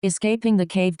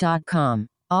EscapingTheCave.com.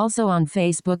 Also on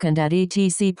Facebook and at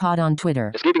ETCPod on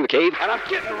Twitter. Escaping the Cave. And I'm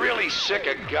getting really sick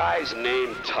of guys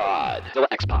named Todd.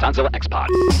 Tonzilla X-Pod.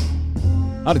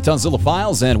 Howdy, Tonzilla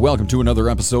Files, and welcome to another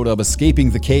episode of Escaping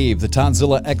the Cave, the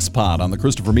Tonzilla X-Pod on the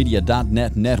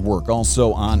ChristopherMedia.net network,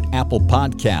 also on Apple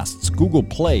Podcasts, Google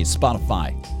Play,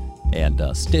 Spotify, and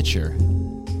Stitcher,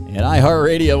 and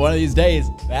iHeartRadio one of these days.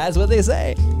 That's what they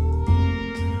say.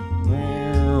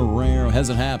 Rare,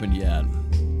 hasn't happened yet.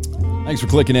 Thanks for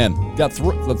clicking in. Got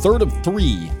the third of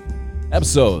 3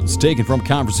 episodes taken from a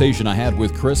conversation I had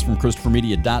with Chris from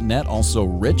ChristopherMedia.net, also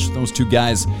Rich. Those two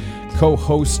guys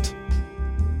co-host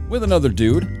with another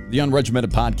dude, the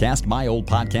Unregimented Podcast, my old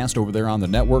podcast over there on the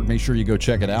network. Make sure you go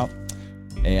check it out.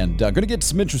 And going to get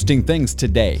some interesting things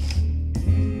today.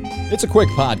 It's a quick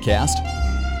podcast,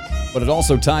 but it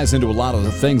also ties into a lot of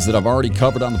the things that I've already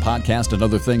covered on the podcast and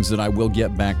other things that I will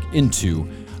get back into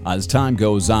as time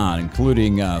goes on,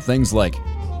 including things like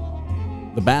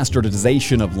the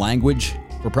bastardization of language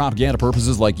for propaganda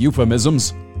purposes, like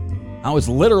euphemisms. How it's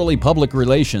literally public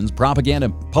relations. Propaganda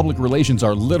and public relations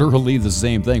are literally the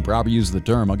same thing. Proper use of the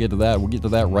term. I'll get to that. We'll get to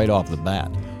that right off the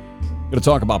bat. Going to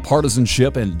talk about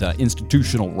partisanship and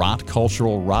institutional rot,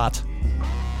 cultural rot,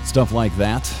 stuff like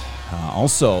that.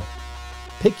 Also,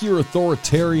 pick your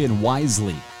authoritarian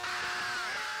wisely.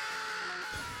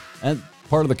 And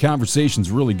part of the conversation's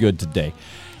really good today.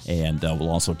 And we'll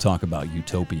also talk about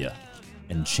utopia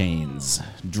and chains.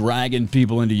 Dragging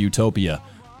people into utopia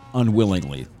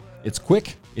unwillingly. It's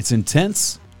quick, it's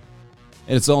intense,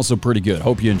 and it's also pretty good.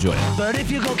 Hope you enjoy it. But if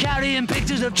you go carrying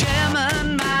pictures of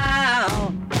Chairman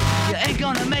Mao, you ain't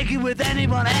gonna make it with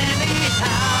anyone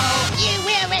anyhow. You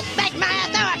will respect my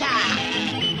authority.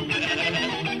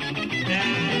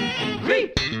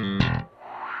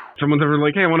 Someone's ever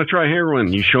like, hey, I want to try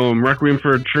heroin. You show them Requiem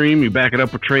for a Dream, you back it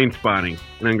up with Train Spotting.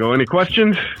 And then go, any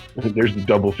questions? There's the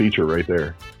double feature right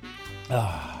there.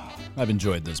 I've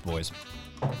enjoyed this, boys.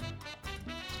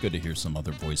 Good to hear some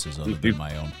other voices other than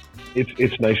my own.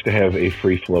 It's nice to have a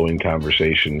free-flowing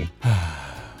conversation.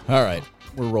 All right,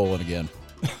 we're rolling again.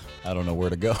 I don't know where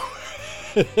to go.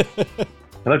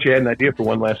 I thought you had an idea for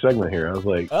one last segment here. I was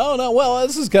like, oh, no, well,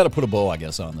 this has got to put a bow, I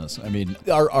guess, on this. I mean,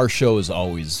 our shows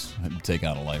always take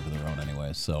on a life of their own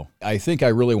anyway. So I think I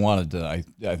really wanted to,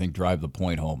 I think, drive the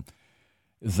point home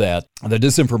that the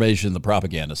disinformation, the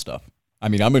propaganda stuff, I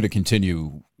mean, I'm going to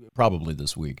continue probably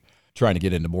this week trying to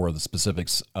get into more of the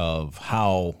specifics of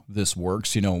how this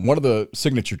works. You know, one of the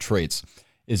signature traits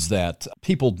is that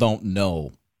people don't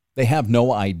know. They have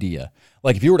no idea.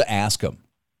 Like if you were to ask them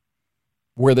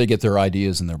where they get their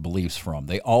ideas and their beliefs from,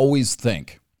 people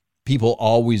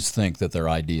always think that their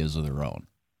ideas are their own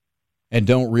and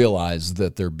don't realize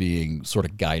that they're being sort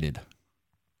of guided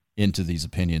into these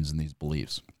opinions and these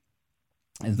beliefs.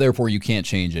 And therefore you can't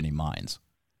change any minds.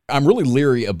 I'm really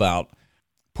leery about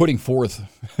putting forth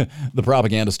the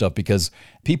propaganda stuff because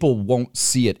people won't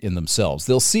see it in themselves.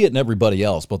 They'll see it in everybody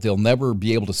else, but they'll never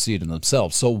be able to see it in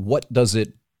themselves. So what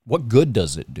good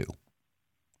does it do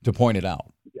to point it out?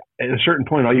 at a certain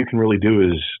point, all you can really do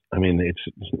is, I mean, it's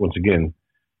once again,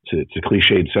 it's a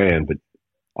cliched saying, but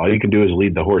all you can do is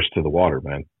lead the horse to the water,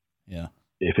 man. Yeah.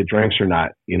 If it drinks or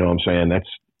not, you know what I'm saying?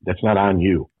 That's not on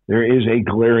you. There is a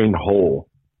glaring hole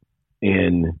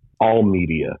in all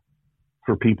media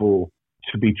for people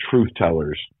to be truth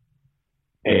tellers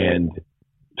and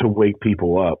to wake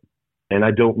people up. And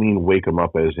I don't mean wake them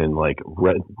up as in like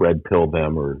red pill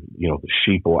them or, you know, the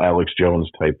sheeple Alex Jones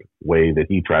type way that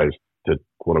he tries to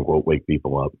quote unquote wake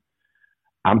people up.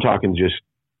 I'm talking just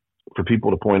for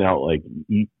people to point out, like,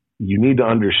 you need to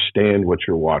understand what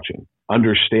you're watching,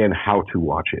 understand how to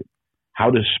watch it, how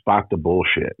to spot the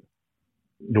bullshit.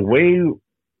 The way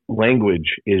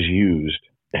language is used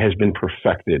has been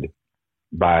perfected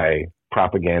by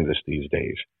propagandists these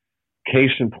days.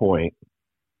 Case in point,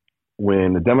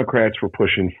 when the Democrats were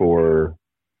pushing for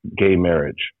gay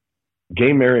marriage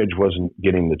wasn't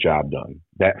getting the job done,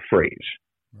 that phrase.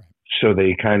 Right. So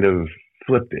they kind of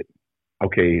flipped it.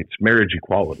 Okay, it's marriage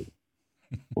equality.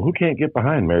 Well, who can't get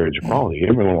behind marriage equality?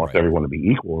 Everyone wants everyone to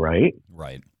be equal, right?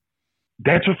 Right.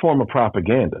 That's a form of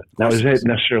propaganda. Now, is that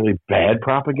necessarily bad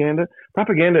propaganda?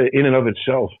 Propaganda in and of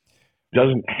itself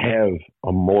doesn't have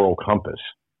a moral compass.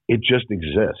 It just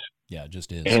exists. Yeah, it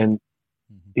just is. And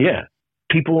yeah,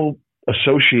 people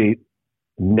associate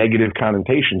negative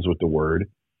connotations with the word.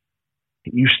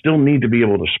 You still need to be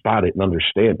able to spot it and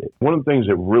understand it. One of the things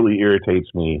that really irritates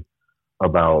me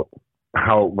about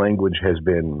how language has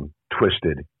been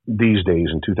twisted these days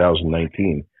in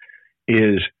 2019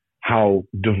 is how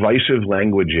divisive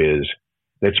language is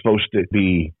that's supposed to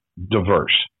be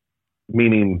diverse,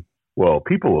 meaning, well,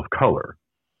 people of color,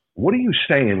 What are you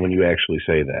saying when you actually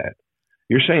say that?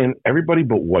 You're saying everybody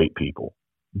but white people.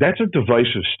 That's a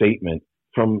divisive statement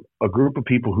from a group of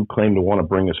people who claim to want to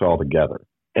bring us all together.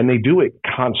 And they do it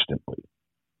constantly.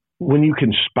 When you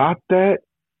can spot that,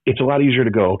 it's a lot easier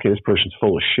to go, okay, this person's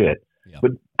full of shit. Yeah.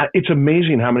 But it's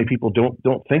amazing how many people don't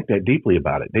think that deeply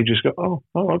about it. They just go,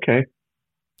 oh, okay.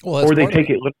 Well, or they take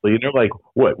it literally, and they're like,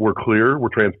 what, we're clear, we're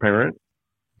transparent?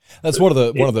 That's one of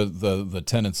the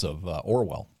tenets of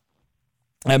Orwell.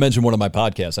 I mentioned one of my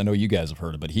podcasts. I know you guys have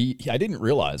heard it, but I didn't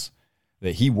realize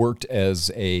that he worked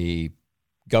as a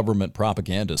government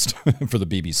propagandist for the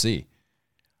BBC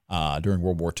during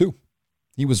World War II.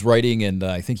 He was writing, and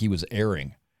I think he was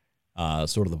airing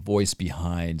sort of the voice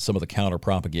behind some of the counter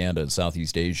propaganda in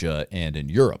Southeast Asia and in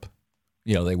Europe.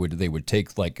 You know, they would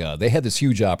take they had this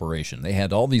huge operation. They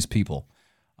had all these people,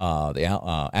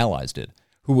 the Allies did,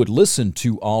 who would listen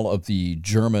to all of the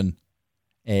German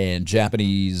and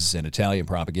Japanese and Italian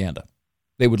propaganda.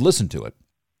 They would listen to it.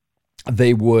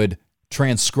 They would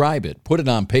transcribe it, put it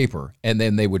on paper, and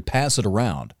then they would pass it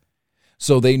around.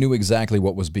 So they knew exactly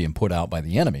what was being put out by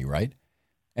the enemy, right?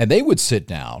 And they would sit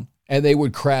down and they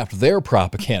would craft their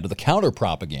propaganda, the counter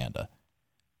propaganda,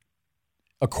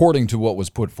 according to what was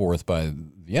put forth by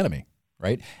the enemy,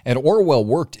 right? And Orwell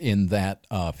worked in that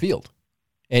field.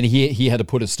 And he had to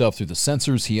put his stuff through the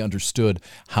censors. He understood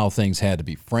how things had to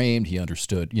be framed. He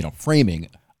understood, framing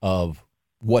of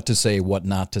what to say, what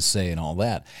not to say, and all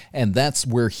that. And that's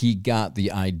where he got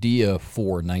the idea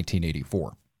for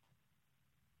 1984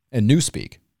 and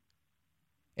Newspeak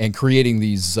and creating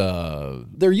these,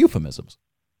 they're euphemisms,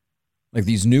 like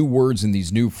these new words and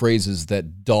these new phrases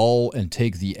that dull and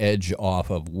take the edge off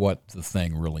of what the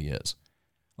thing really is.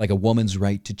 Like a woman's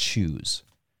right to choose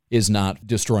is not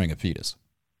destroying a fetus.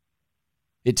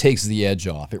 It takes the edge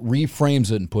off. It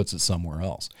reframes it and puts it somewhere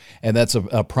else. And that's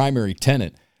a primary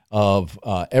tenet of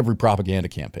every propaganda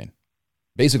campaign.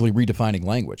 Basically redefining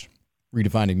language,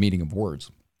 redefining meaning of words.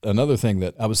 Another thing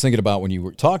that I was thinking about when you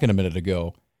were talking a minute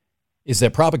ago is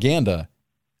that propaganda,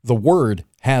 the word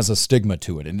has a stigma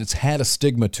to it, and it's had a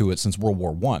stigma to it since World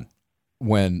War I,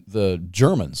 when the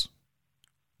Germans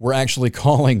were actually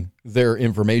calling their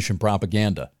information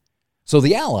propaganda. So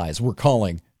the Allies were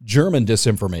calling German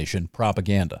disinformation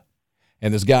propaganda.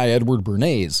 And this guy, Edward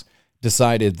Bernays,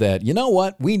 decided that, you know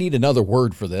what, we need another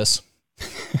word for this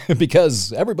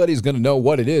because everybody's going to know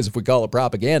what it is if we call it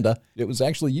propaganda. It was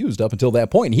actually used up until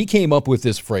that point. And he came up with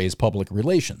this phrase, public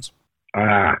relations.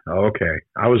 Ah, okay.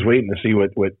 I was waiting to see what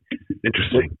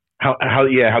interesting. How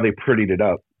they prettied it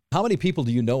up. How many people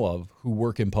do you know of who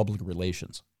work in public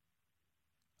relations?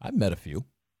 I've met a few.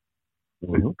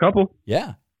 Mm-hmm. A couple.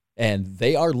 Yeah. And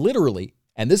they are literally,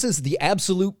 and this is the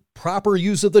absolute proper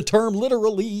use of the term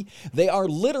literally, they are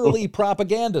literally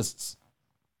propagandists.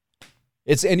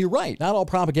 And you're right, not all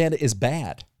propaganda is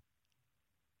bad.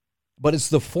 But it's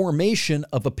the formation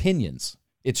of opinions.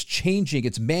 It's changing,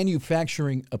 it's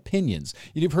manufacturing opinions.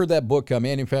 You've heard that book,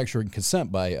 Manufacturing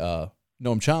Consent, by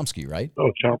Noam Chomsky, right?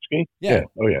 Oh, Chomsky? Yeah.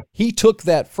 Oh, yeah. He took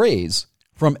that phrase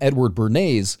from Edward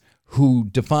Bernays, who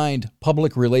defined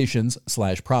public relations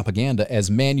 / propaganda as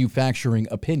manufacturing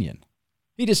opinion.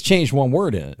 He just changed one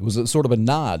word in it. It was a sort of a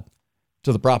nod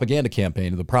to the propaganda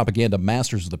campaign, to the propaganda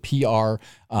masters, the PR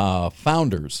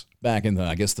founders back in the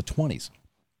 20s.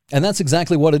 And that's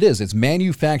exactly what it is. It's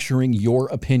manufacturing your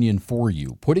opinion for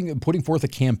you, putting forth a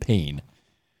campaign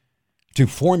to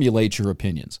formulate your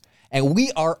opinions. And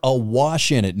we are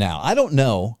awash in it now. I don't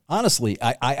know. Honestly,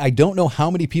 I don't know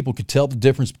how many people could tell the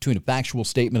difference between a factual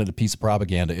statement and a piece of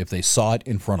propaganda if they saw it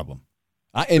in front of them.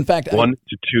 In fact, 1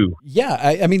 to 2.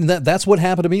 Yeah, I mean, that's what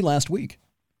happened to me last week.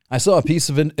 I saw a piece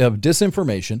of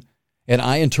disinformation, and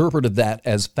I interpreted that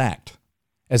as fact,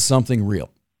 as something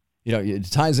real. It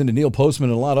ties into Neil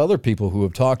Postman and a lot of other people who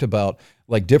have talked about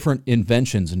like different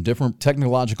inventions and different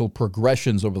technological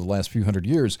progressions over the last few hundred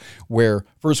years, where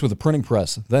first with the printing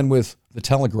press, then with the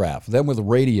telegraph, then with the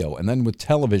radio, and then with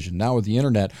television, now with the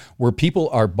internet, where people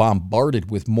are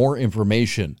bombarded with more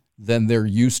information than they're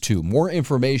used to, more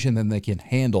information than they can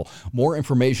handle, more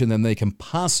information than they can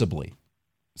possibly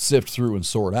sift through and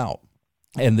sort out.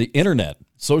 And the internet,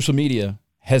 social media,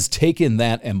 has taken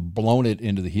that and blown it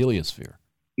into the heliosphere.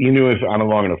 You knew if on a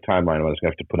long enough timeline, I was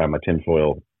going to have to put on my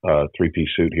tinfoil three-piece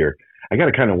suit here. I got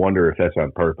to kind of wonder if that's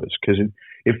on purpose, because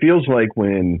it feels like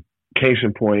when, case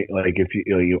in point, like if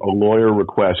a lawyer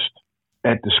requests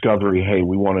at discovery, hey,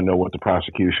 we want to know what the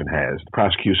prosecution has. The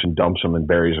prosecution dumps them and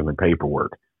buries them in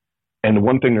paperwork. And the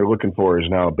one thing they're looking for is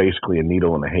now basically a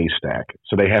needle in a haystack.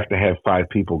 So they have to have 5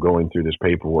 people going through this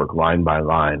paperwork line by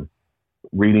line,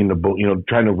 reading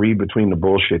trying to read between the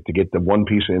bullshit to get the one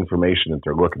piece of information that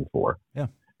they're looking for. Yeah.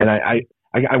 And I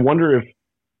I wonder if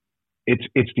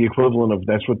it's the equivalent of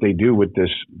that's what they do with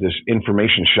this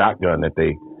information shotgun that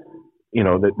they,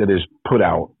 that is put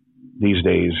out these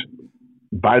days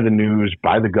by the news,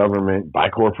 by the government, by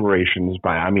corporations,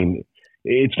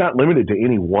 it's not limited to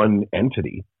any one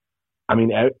entity. I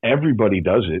mean, everybody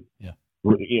does it. Yeah.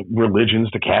 Religions,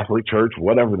 the Catholic Church,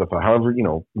 whatever however,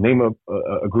 name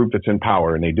a group that's in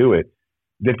power and they do it,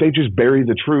 that they just bury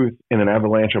the truth in an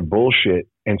avalanche of bullshit.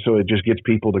 And so it just gets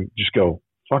people to just go,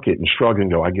 fuck it, and shrug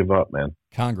and go, I give up, man.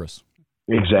 Congress.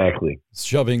 Exactly.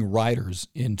 Shoving writers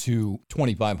into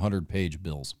 2,500-page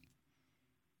bills.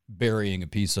 Burying a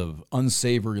piece of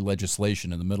unsavory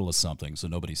legislation in the middle of something so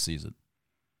nobody sees it.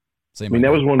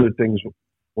 That was one of the things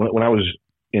when I was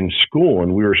in school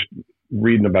and we were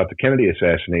reading about the Kennedy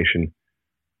assassination,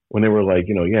 when they were like,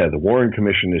 the Warren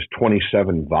Commission is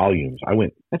 27 volumes. I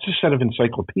went, that's a set of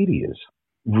encyclopedias.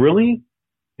 Really?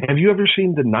 Have you ever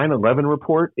seen the 9/11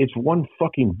 report? It's one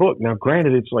fucking book. Now,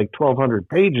 granted, it's like 1,200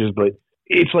 pages, but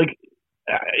it's like,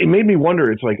 it made me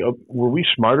wonder. It's like, were we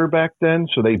smarter back then?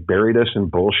 So they buried us in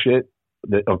bullshit,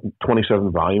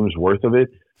 27 volumes worth of it,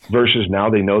 versus now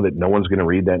they know that no one's going to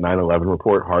read that 9/11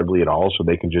 report hardly at all. So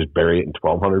they can just bury it in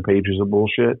 1,200 pages of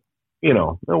bullshit.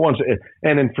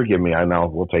 And then forgive me, I now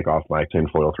will take off my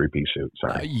tinfoil 3-piece suit.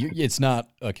 Sorry. It's not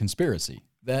a conspiracy.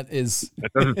 That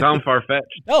doesn't sound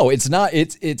far-fetched. No, it's not.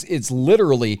 It's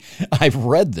literally, I've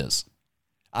read this.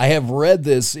 I have read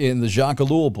this in the Jacques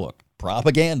Ellul book,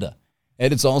 Propaganda.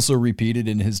 And it's also repeated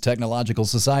in his Technological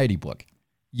Society book.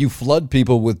 You flood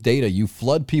people with data. You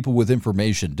flood people with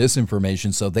information,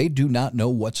 disinformation, so they do not know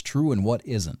what's true and what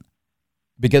isn't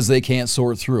because they can't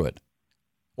sort through it.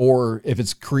 Or if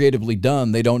it's creatively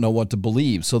done, they don't know what to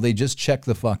believe, so they just check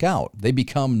the fuck out. They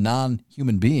become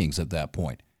non-human beings at that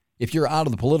point. If you're out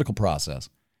of the political process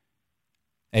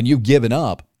and you've given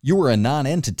up, you are a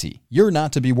non-entity. You're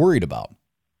not to be worried about.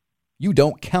 You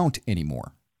don't count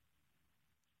anymore.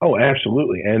 Oh,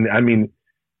 absolutely. And I mean,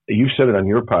 you've said it on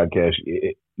your podcast.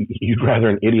 You'd rather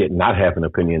an idiot not have an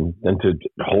opinion than to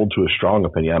hold to a strong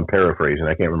opinion. I'm paraphrasing.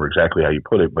 I can't remember exactly how you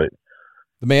put it, but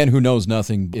the man who knows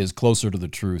nothing is closer to the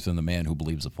truth than the man who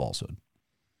believes a falsehood.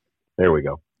 There we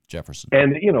go. Jefferson.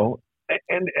 And,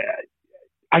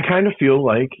 I kind of feel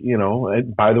like,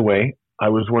 by the way, I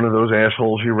was one of those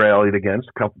assholes you rallied against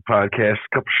a couple podcasts,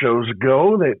 a couple shows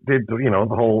ago that did,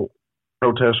 the whole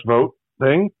protest vote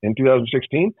thing in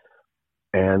 2016.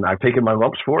 And I've taken my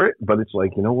lumps for it, but it's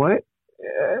like, you know what?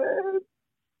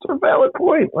 It's a valid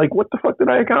point. Like, what the fuck did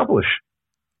I accomplish?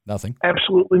 Nothing.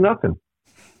 Absolutely nothing.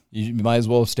 You might as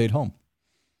well have stayed home.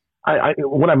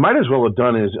 What I might as well have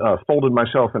done is folded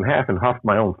myself in half and huffed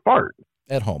my own fart.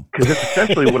 At home. Because that's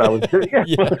essentially what I was doing. Yeah.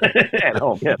 At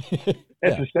home, yeah.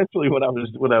 That's essentially what I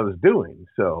was doing.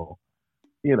 So,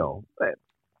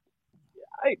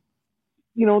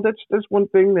 that's one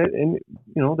thing that, and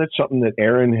that's something that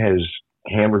Aaron has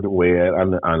hammered away at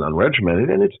on Regimented,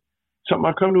 and it's something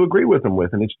I've come to agree with him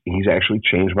with, and he's actually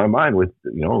changed my mind with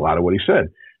a lot of what he said.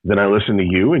 Then I listened to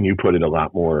you, and you put it a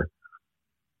lot more.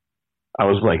 I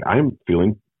was like, I'm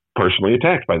feeling personally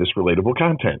attacked by this relatable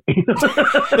content.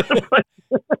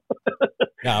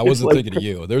 Yeah, I wasn't thinking of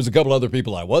you. There's a couple other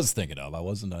people I was thinking of. I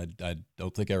wasn't. I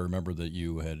don't think I remember that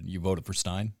you voted for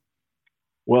Stein.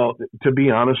 Well, to be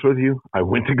honest with you, I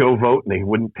went to go vote, and they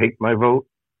wouldn't take my vote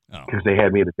because they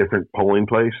had me at a different polling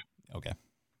place. Okay.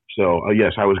 So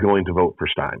yes, I was going to vote for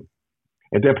Stein.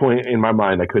 At that point in my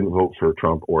mind, I couldn't vote for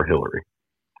Trump or Hillary.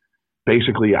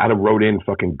 Basically, I'd have wrote in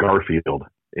fucking Garfield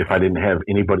if I didn't have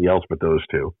anybody else but those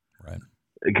two. Right.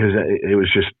 Because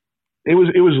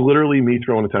it was literally me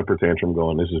throwing a temper tantrum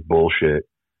going, this is bullshit.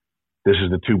 This is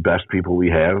the two best people we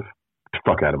have. Get the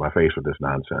fuck out of my face with this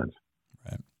nonsense.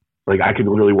 Right. Like, I could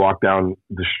literally walk down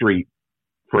the street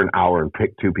for an hour and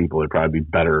pick two people that'd probably be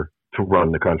better to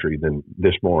run the country than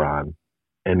this moron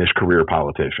and this career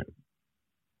politician.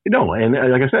 And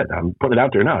like I said, I'm putting it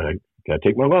out there now. I got to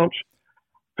take my lumps.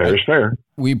 Fair is fair.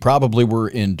 We probably were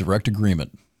in direct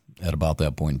agreement at about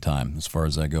that point in time, as far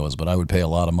as that goes. But I would pay a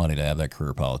lot of money to have that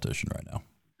career politician right now.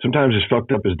 Sometimes as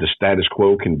fucked up as the status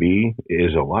quo can be,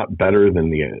 is a lot better than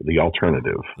the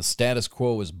alternative. The status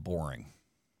quo is boring.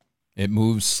 It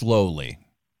moves slowly,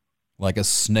 like a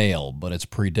snail, but it's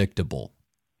predictable.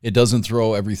 It doesn't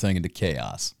throw everything into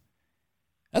chaos.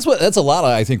 That's a lot of,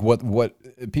 I think, what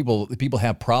people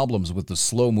have problems with, the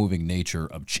slow moving nature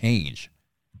of change,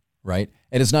 right?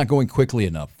 And it's not going quickly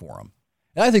enough for them.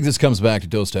 And I think this comes back to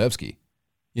Dostoevsky.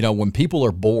 When people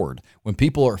are bored, when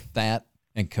people are fat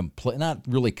and not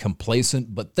really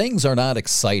complacent, but things are not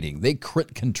exciting. They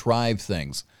contrive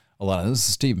things. This is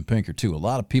Steven Pinker too. A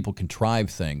lot of people contrive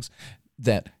things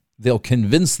that they'll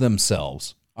convince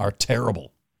themselves are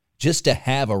terrible. Just to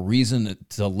have a reason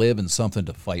to live and something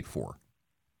to fight for.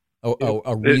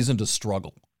 A reason to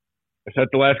struggle. I said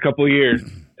the last couple of years,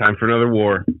 time for another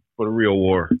war, but a real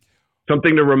war.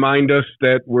 Something to remind us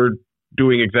that we're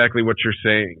doing exactly what you're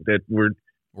saying, that we're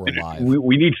alive.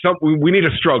 We need we need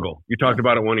a struggle. You talked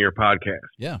about it on one of your podcasts.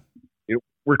 Yeah.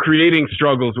 We're creating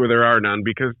struggles where there are none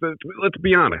because let's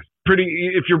be honest.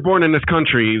 If you're born in this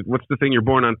country, what's the thing? You're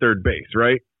born on third base,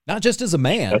 right? Not just as a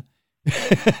man,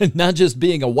 not just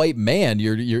being a white man.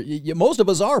 Most of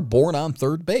us are born on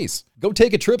third base. Go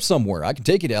take a trip somewhere. I can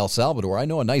take you to El Salvador. I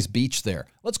know a nice beach there.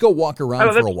 Let's go walk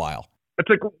around for a while. It's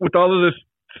like with all of this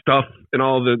stuff and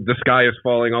all the sky is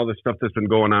falling, all this stuff that's been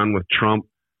going on with Trump.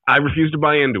 I refuse to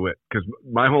buy into it because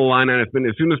my whole line on it's been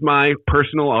as soon as my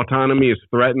personal autonomy is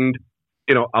threatened,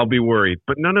 I'll be worried.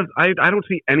 But I don't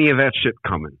see any of that shit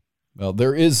coming. Well,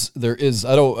 there is.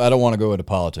 I don't want to go into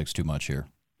politics too much here.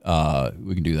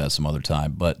 We can do that some other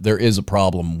time. But there is a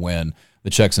problem when the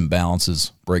checks and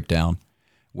balances break down,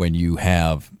 when you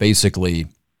have basically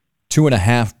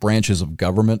 2.5 branches of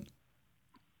government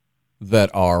that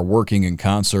are working in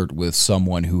concert with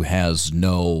someone who has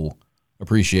no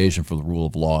appreciation for the rule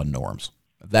of law and norms.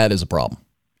 That is a problem.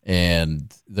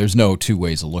 And there's no two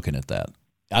ways of looking at that.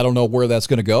 I don't know where that's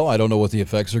going to go. I don't know what the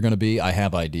effects are going to be. I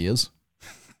have ideas.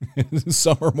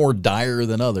 Some are more dire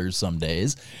than others some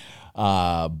days.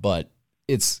 But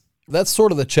that's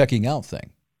sort of the checking out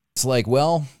thing. It's like,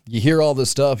 well, you hear all this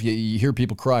stuff. You hear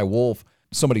people cry wolf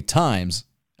so many times.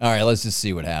 All right, let's just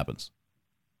see what happens.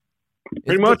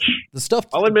 Pretty much. The stuff.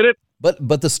 I'll admit it.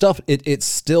 But the stuff, it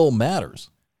still matters.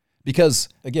 Because,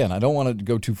 again, I don't want to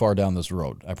go too far down this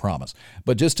road, I promise.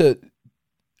 But just to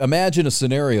imagine a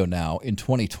scenario now in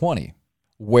 2020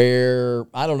 where,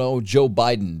 I don't know, Joe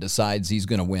Biden decides he's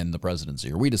going to win the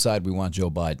presidency, or we decide we want Joe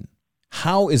Biden.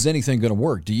 How is anything going to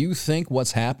work? Do you think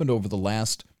what's happened over the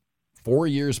last 4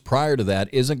 years prior to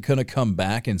that isn't going to come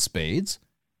back in spades?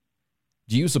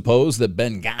 Do you suppose that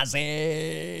Benghazi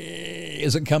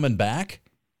isn't coming back?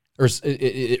 Or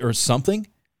something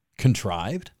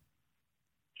contrived?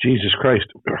 Jesus Christ,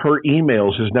 her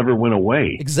emails has never went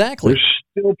away. Exactly. There's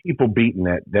still people beating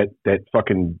that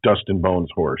fucking dust and bones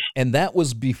horse. And that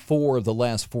was before the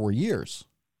last 4 years.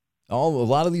 A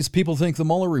lot of these people think the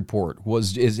Mueller report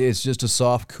is just a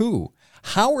soft coup.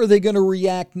 How are they going to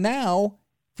react now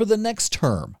for the next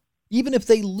term, even if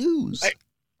they lose?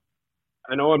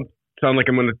 I know I sound like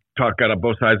I'm going to talk out of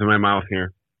both sides of my mouth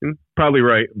here. Probably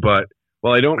right, but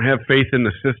while I don't have faith in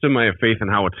the system, I have faith in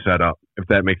how it's set up, if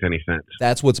that makes any sense.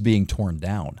 That's what's being torn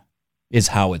down, is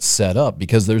how it's set up,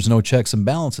 because there's no checks and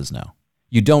balances now.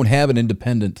 You don't have an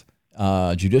independent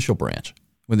judicial branch.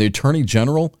 When the attorney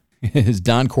general is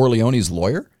Don Corleone's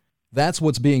lawyer, that's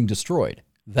what's being destroyed.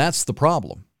 That's the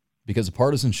problem, because the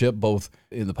partisanship, both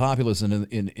in the populace and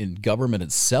in government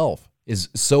itself, is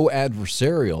so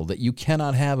adversarial that you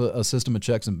cannot have a system of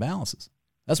checks and balances.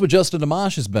 That's what Justin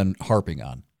Amash has been harping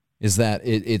on. Is that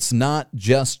it's not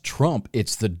just Trump,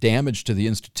 it's the damage to the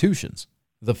institutions,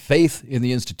 the faith in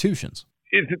the institutions.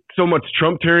 Is it so much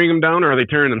Trump tearing them down, or are they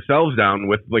tearing themselves down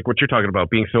with, like what you're talking about,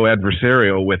 being so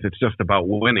adversarial with it's just about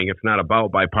winning? It's not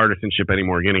about bipartisanship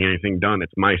anymore, getting anything done.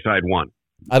 It's my side won.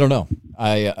 I don't know.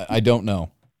 I don't know.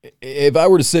 If I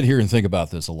were to sit here and think about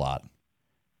this a lot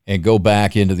and go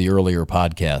back into the earlier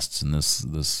podcasts in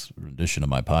this edition of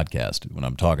my podcast, when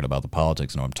I'm talking about the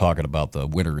politics and I'm talking about the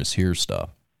winter is here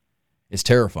stuff, it's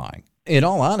terrifying. In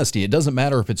all honesty, it doesn't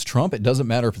matter if it's Trump. It doesn't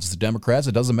matter if it's the Democrats.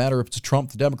 It doesn't matter if it's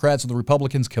Trump, the Democrats, and the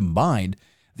Republicans combined.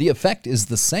 The effect is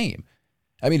the same.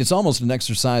 I mean, it's almost an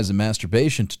exercise in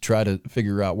masturbation to try to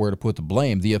figure out where to put the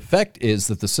blame. The effect is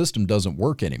that the system doesn't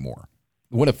work anymore.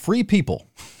 When a free people,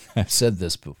 I've said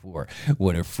this before,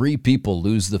 when a free people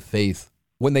lose the faith,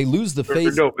 when they lose the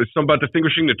faith. No, it's something about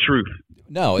distinguishing the truth.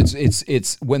 No,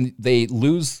 it's when they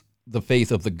lose the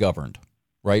faith of the governed.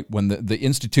 Right? When the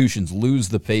institutions lose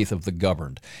the faith of the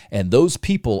governed, and those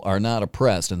people are not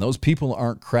oppressed, and those people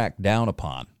aren't cracked down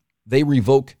upon, they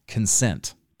revoke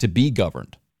consent to be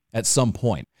governed at some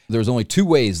point. There's only two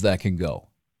ways that can go.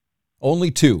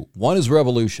 Only two. One is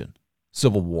revolution,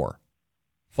 civil war,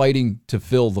 fighting to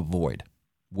fill the void,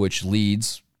 which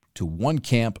leads to one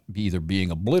camp either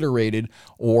being obliterated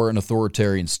or an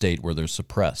authoritarian state where they're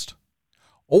suppressed.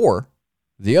 Or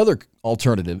the other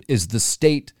alternative is the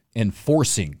state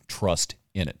enforcing trust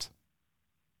in it.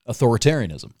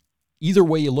 Authoritarianism. Either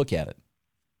way you look at it.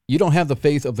 You don't have the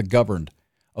faith of the governed.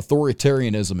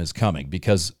 Authoritarianism is coming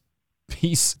because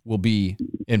peace will be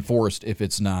enforced if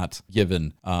it's not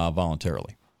given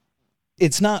voluntarily.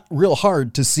 It's not real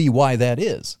hard to see why that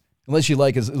is. Unless you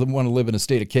want to live in a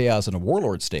state of chaos and a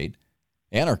warlord state,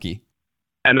 anarchy.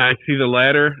 And I see the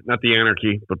latter, not the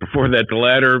anarchy, but before that, the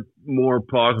latter more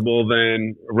plausible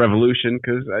than a revolution.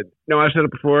 Because I've said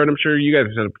it before, and I'm sure you guys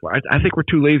have said it before. I think we're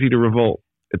too lazy to revolt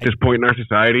at this point in our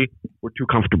society. We're too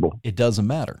comfortable. It doesn't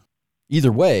matter.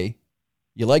 Either way,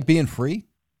 you like being free?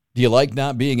 Do you like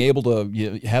not being able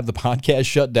to have the podcast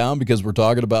shut down because we're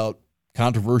talking about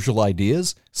controversial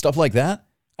ideas, stuff like that?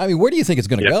 I mean, where do you think it's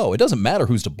going to go? It doesn't matter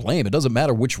who's to blame. It doesn't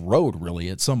matter which road, really.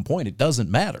 At some point, it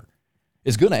doesn't matter.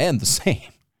 It's going to end the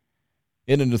same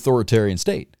in an authoritarian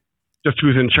state. Just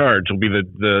who's in charge will be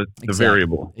the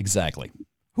variable. Exactly.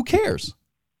 Who cares?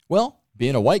 Well,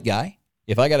 being a white guy,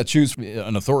 if I got to choose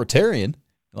an authoritarian,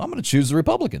 well, I'm going to choose the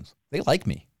Republicans. They like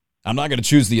me. I'm not going to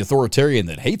choose the authoritarian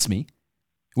that hates me.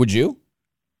 Would you?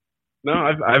 No,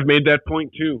 I've made that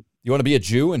point too. You want to be a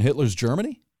Jew in Hitler's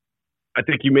Germany? I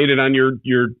think you made it on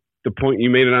the point you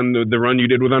made it on the run you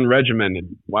did with Unregimented.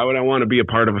 Why would I want to be a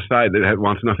part of a side that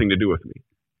wants nothing to do with me?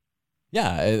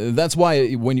 Yeah, that's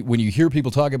why when you hear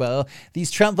people talk about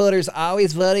these Trump voters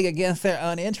always voting against their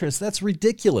own interests, that's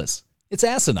ridiculous. It's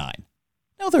asinine.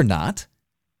 No, they're not.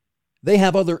 They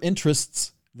have other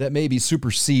interests that maybe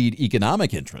supersede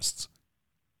economic interests.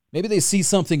 Maybe they see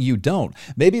something you don't.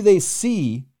 Maybe they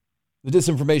see the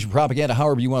disinformation propaganda,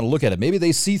 however you want to look at it. Maybe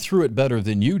they see through it better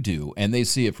than you do, and they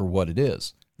see it for what it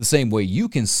is. The same way you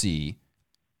can see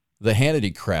the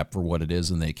Hannity crap for what it is,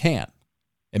 and they can't.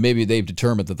 And maybe they've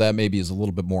determined that maybe is a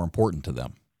little bit more important to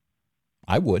them.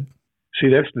 I would. See,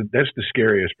 that's the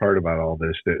scariest part about all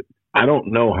this, that I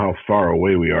don't know how far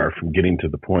away we are from getting to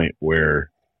the point where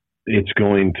it's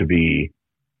going to be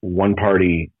one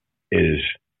party is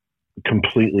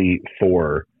completely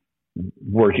for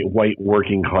white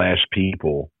working class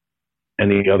people and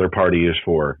the other party is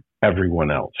for everyone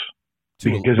else.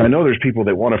 Because I know there's people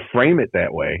that want to frame it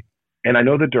that way. And I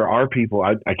know that there are people,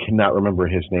 I cannot remember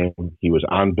his name. He was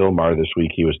on Bill Maher this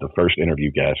week. He was the first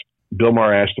interview guest. Bill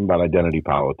Maher asked him about identity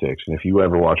politics. And if you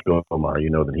ever watch Bill Maher, you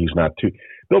know that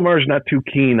Bill Maher's not too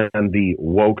keen on the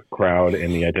woke crowd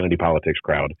and the identity politics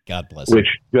crowd. God bless him. Which,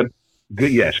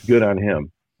 good on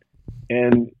him.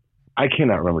 And I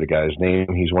cannot remember the guy's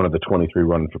name. He's one of the 23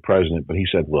 running for president, but he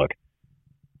said, look,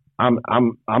 I'm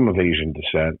of Asian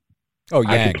descent. Oh,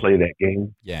 yeah. I could play that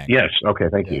game. Yeah. Yes. Okay.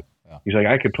 Thank you. Yeah. He's like,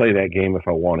 I could play that game if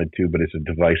I wanted to, but it's a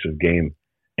divisive game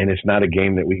and it's not a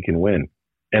game that we can win.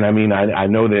 And I mean, I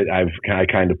know that I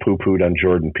kind of poo-pooed on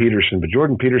Jordan Peterson, but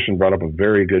Jordan Peterson brought up a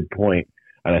very good point,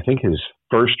 and I think his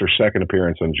first or second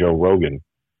appearance on Joe Rogan.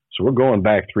 So we're going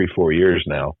back 3-4 years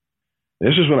now.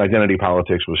 This is when identity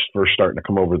politics was first starting to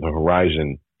come over the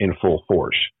horizon in full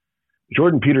force.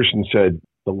 Jordan Peterson said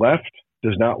the left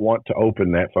does not want to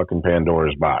open that fucking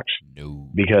Pandora's box. No.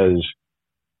 Because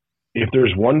if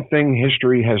there's one thing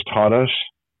history has taught us,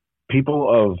 people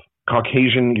of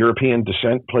Caucasian European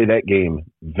descent play that game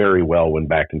very well when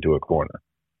backed into a corner.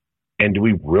 And do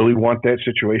we really want that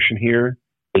situation here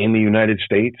in the United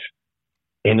States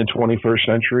in the 21st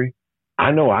century?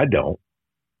 I know I don't.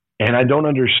 And I don't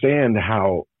understand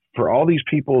how, for all these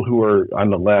people who are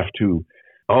on the left who,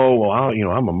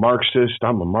 I'm a Marxist,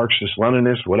 I'm a Marxist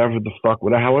Leninist, whatever the fuck,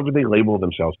 however they label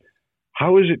themselves,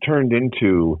 how is it turned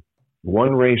into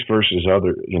one race versus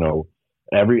other,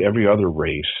 every other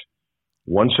race,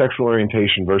 one sexual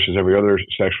orientation versus every other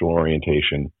sexual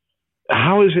orientation?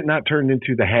 How is it not turned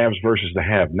into the haves versus the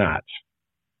have-nots?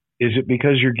 Is it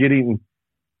because you're getting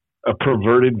a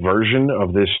perverted version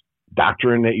of this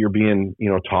doctrine that you're being,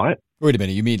 taught? Wait a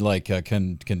minute. You mean like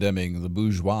condemning the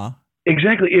bourgeois?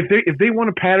 Exactly. If they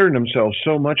want to pattern themselves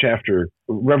so much after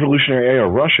revolutionary era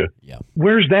Russia,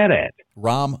 where's that at?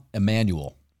 Rahm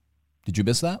Emanuel. Did you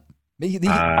miss that?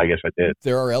 I guess I did.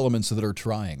 There are elements that are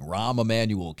trying. Rahm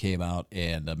Emanuel came out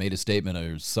and made a statement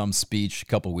or some speech a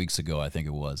couple weeks ago, I think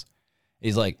it was.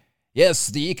 He's like, yes,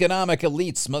 the economic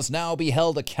elites must now be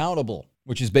held accountable,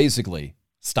 which is basically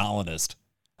Stalinist,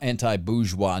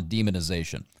 anti-bourgeois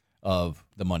demonization of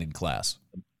the moneyed class.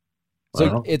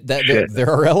 So there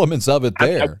are elements of it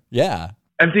there.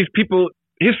 And these people,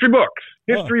 history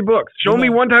books. Show me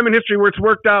one time in history where it's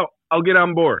worked out. I'll get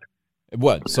on board.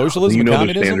 What, socialism and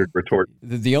communism? The standard retort.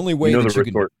 The only way that you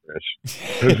can...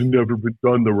 has never been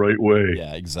done the right way.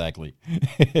 Yeah, exactly.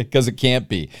 Because it can't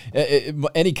be.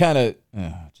 Any kind of...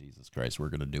 Jesus Christ, we're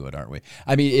going to do it, aren't we?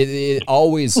 I mean, it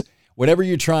always... Whenever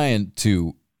you're trying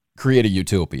to create a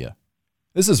utopia,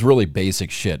 this is really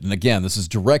basic shit. And again, this is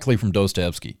directly from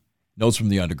Dostoevsky. Notes from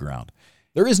the Underground.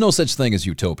 There is no such thing as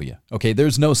utopia. Okay,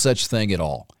 there's no such thing at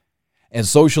all. And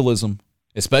socialism,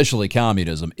 especially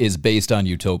communism, is based on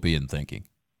utopian thinking.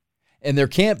 And there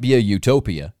can't be a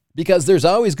utopia because there's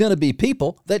always going to be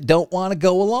people that don't want to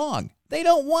go along. They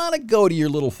don't want to go to your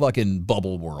little fucking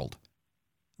bubble world.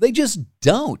 They just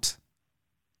don't.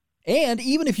 And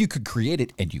even if you could create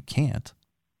it, and you can't,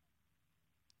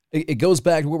 it goes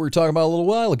back to what we were talking about a little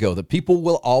while ago, that people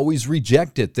will always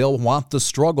reject it. They'll want the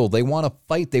struggle. They want to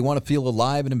fight. They want to feel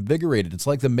alive and invigorated. It's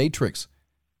like the Matrix.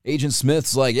 Agent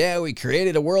Smith's like, yeah, we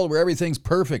created a world where everything's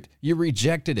perfect. You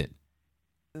rejected it.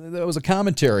 There was a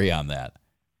commentary on that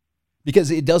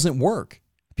because it doesn't work.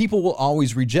 People will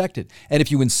always reject it. And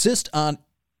if you insist on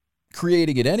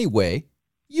creating it anyway,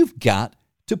 you've got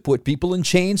to put people in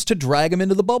chains to drag them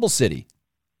into the bubble city.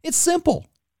 It's simple.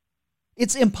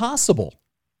 It's impossible.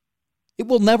 It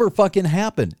will never fucking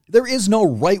happen. There is no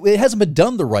right way. It hasn't been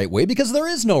done the right way because there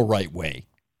is no right way.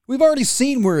 We've already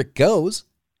seen where it goes.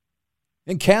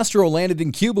 And Castro landed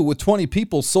in Cuba with 20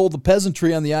 people, sold the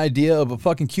peasantry on the idea of a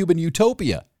fucking Cuban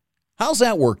utopia. How's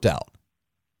that worked out?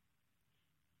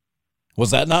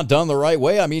 Was that not done the right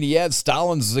way? I mean, he had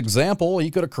Stalin's example. He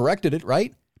could have corrected it,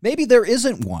 right? Maybe there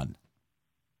isn't one.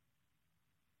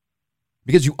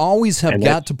 Because you always have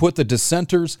got to put the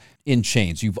dissenters in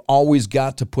chains. You've always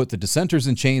got to put the dissenters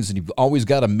in chains, and you've always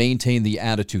got to maintain the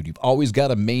attitude. You've always got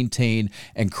to maintain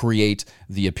and create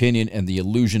the opinion and the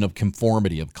illusion of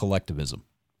conformity, of collectivism.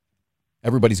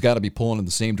 Everybody's got to be pulling in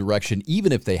the same direction,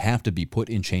 even if they have to be put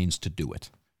in chains to do it.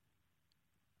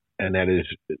 And that is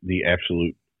the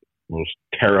absolute most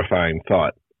terrifying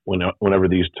thought whenever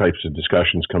these types of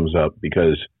discussions comes up,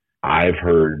 because I've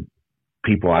heard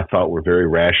people I thought were very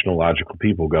rational, logical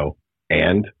people go,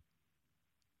 and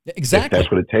exactly, if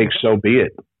that's what it takes, so be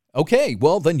it. Okay,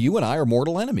 well, then you and I are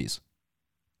mortal enemies.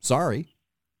 Sorry.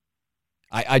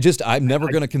 I'm never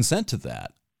going to consent to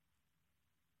that.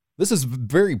 This is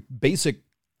very basic,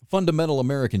 fundamental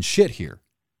American shit here.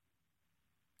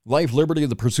 Life, liberty,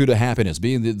 the pursuit of happiness,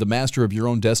 being the master of your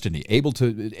own destiny, able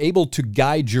to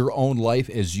guide your own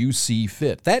life as you see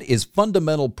fit. That is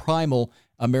fundamental, primal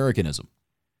Americanism.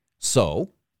 So,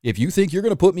 if you think you're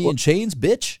going to put me in chains,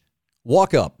 bitch,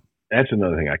 walk up. That's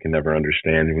another thing I can never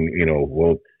understand.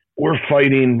 Well, we're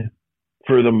fighting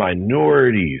for the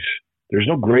minorities. There's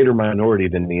no greater minority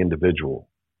than the individual.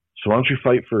 So why don't you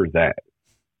fight for that?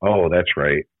 Oh, that's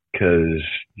right. Because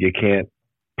you can't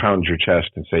pound your chest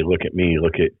and say, look at me,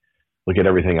 look at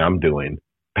everything I'm doing.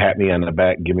 Pat me on the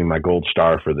back, give me my gold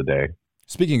star for the day.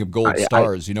 Speaking of gold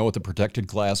stars, you know what the protected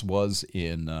class was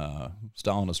in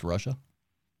Stalinist Russia?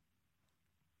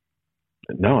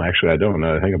 No, actually, I don't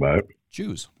know anything about it.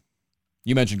 Jews.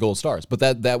 You mentioned gold stars, but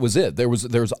that was it.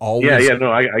 There's always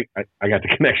no, I got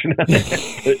the connection.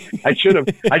 I should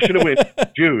have went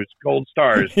Jews, gold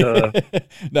stars.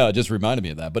 No, it just reminded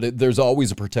me of that. But there's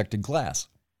always a protected class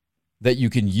that you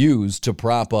can use to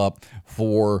prop up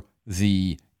for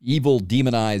the evil,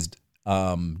 demonized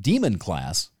demon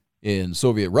class in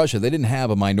Soviet Russia. They didn't have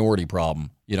a minority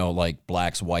problem, like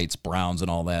blacks, whites, browns, and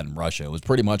all that in Russia. It was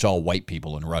pretty much all white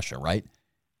people in Russia, right?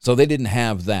 So they didn't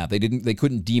have that. They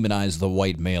couldn't demonize the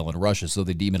white male in Russia, so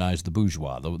they demonized the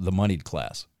bourgeois, the moneyed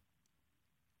class.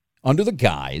 Under the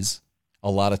guise,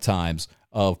 a lot of times,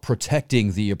 of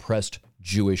protecting the oppressed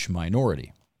Jewish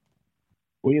minority.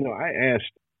 Well, I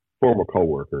asked a former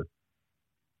coworker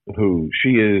who she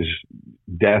is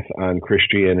death on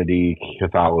Christianity,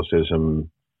 Catholicism,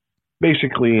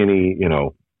 basically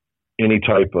any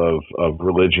type of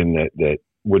religion that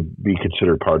would be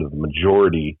considered part of the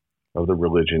majority of the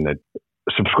religion that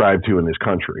subscribed to in this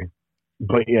country,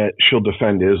 but yet she'll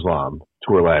defend Islam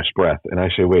to her last breath. And I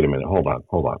say, wait a minute, hold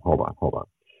on.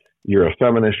 You're a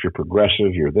feminist, you're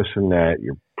progressive, you're this and that,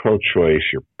 you're pro-choice,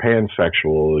 you're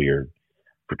pansexual, you're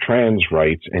for trans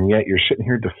rights, and yet you're sitting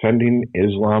here defending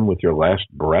Islam with your last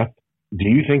breath. Do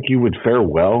you think you would fare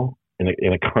well in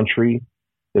a country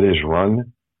that is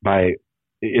run by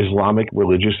Islamic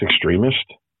religious extremists?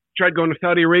 Tried going to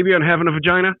Saudi Arabia and having a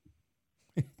vagina?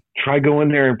 Try going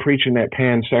there and preaching that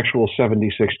pansexual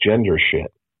 76 gender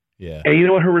shit. Yeah. And you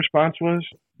know what her response was?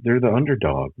 They're the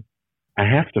underdog. I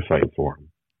have to fight for them.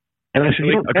 And I said,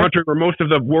 a country where most of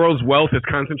the world's wealth is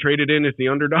concentrated in is the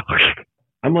underdog.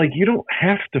 I'm like, you don't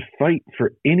have to fight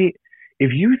for any.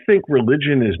 If you think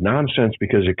religion is nonsense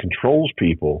because it controls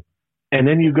people, and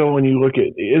then you go and you look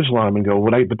at Islam and go,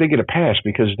 but they get a pass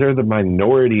because they're the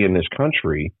minority in this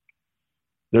country.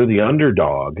 They're the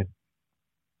underdog.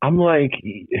 I'm like,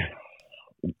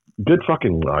 good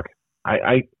fucking luck.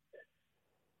 That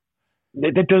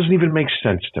doesn't even make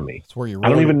sense to me. It's where you I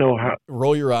don't even know how.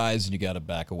 Roll your eyes and you got to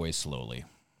back away slowly.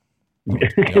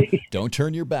 Don't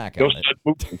turn your back on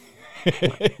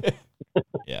it.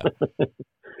 Yeah.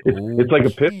 It's like a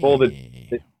pit bull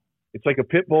it's like a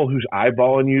pit bull who's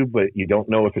eyeballing you, but you don't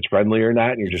know if it's friendly or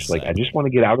not. And you're just like, I just want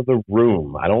to get out of the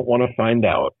room. I don't want to find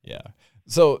out. Yeah.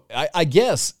 So I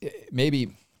guess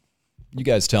maybe you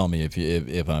guys tell me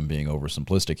if I'm being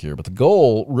oversimplistic here, but the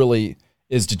goal really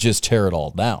is to just tear it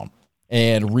all down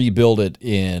and rebuild it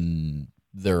in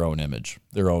their own image,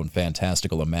 their own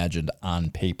fantastical, imagined on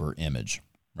paper image,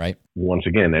 right? Once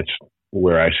again, that's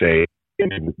where I say,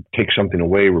 take something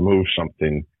away, remove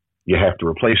something, you have to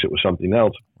replace it with something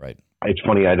else. Right. It's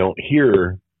funny, I don't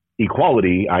hear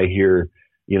equality. I hear,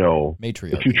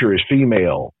 matriarchy. The future is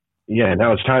female. Yeah,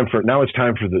 now it's time for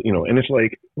the, and it's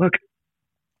like, look,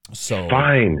 so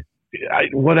fine,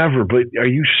 whatever, but are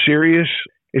you serious?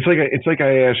 It's like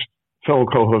I asked fellow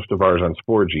co-host of ours on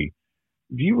Sporgy,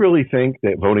 do you really think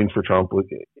that voting for Trump,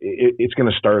 it's going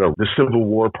to start the Civil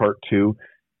War Part 2?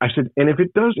 I said, and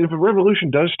if a revolution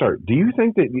does start, do you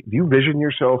vision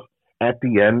yourself at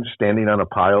the end standing on a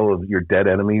pile of your dead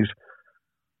enemies,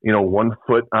 1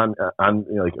 foot on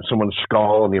like someone's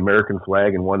skull and the American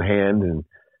flag in one hand and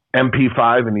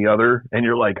MP5 in the other, and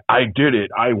you're like, I did it,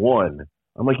 I won.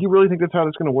 I'm like, you really think that's how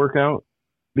it's going to work out?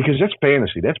 Because that's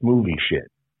fantasy, that's movie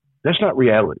shit. That's not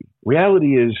reality.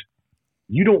 Reality is,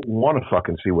 you don't want to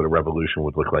fucking see what a revolution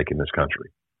would look like in this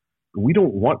country. We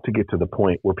don't want to get to the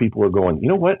point where people are going, you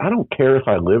know what? I don't care if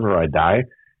I live or I die.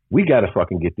 We got to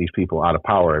fucking get these people out of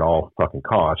power at all fucking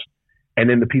costs. And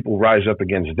then the people rise up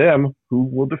against them who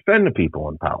will defend the people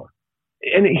in power.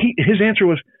 And his answer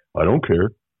was, I don't care.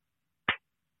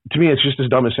 To me, it's just as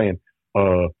dumb as saying,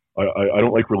 I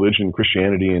don't like religion,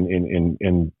 Christianity,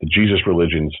 and the Jesus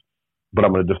religions, but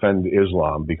I'm going to defend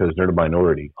Islam because they're the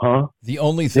minority. Huh? The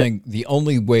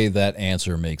only way that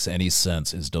answer makes any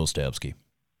sense is Dostoevsky.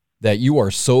 That you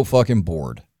are so fucking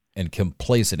bored and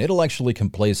complacent, intellectually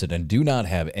complacent, and do not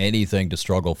have anything to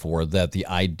struggle for, that the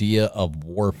idea of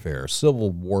warfare, civil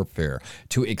warfare,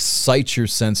 to excite your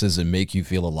senses and make you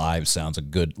feel alive sounds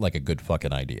like a good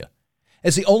fucking idea.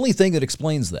 It's the only thing that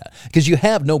explains that, because you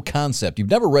have no concept.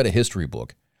 You've never read a history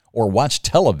book or watched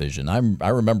television. I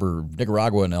remember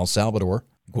Nicaragua and El Salvador,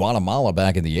 Guatemala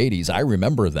back in the 80s. I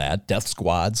remember that. Death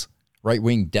squads,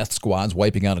 right-wing death squads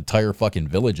wiping out entire fucking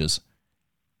villages.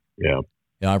 Yeah.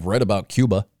 I've read about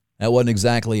Cuba. That wasn't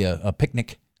exactly a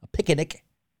picnic.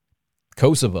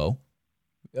 Kosovo.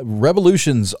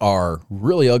 Revolutions are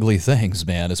really ugly things,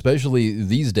 man, especially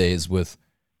these days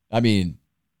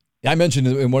I mentioned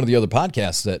in one of the other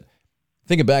podcasts that,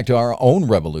 thinking back to our own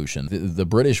revolution, the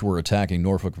British were attacking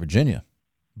Norfolk, Virginia,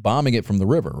 bombing it from the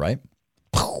river, right?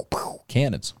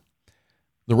 Cannons.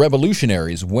 The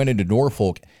revolutionaries went into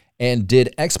Norfolk and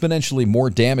did exponentially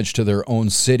more damage to their own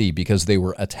city because they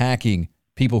were attacking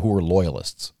people who were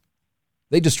loyalists.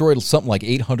 They destroyed something like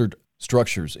 800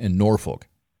 structures in Norfolk.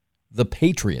 The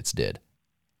Patriots did,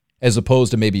 as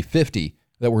opposed to maybe 50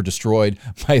 that were destroyed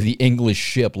by the English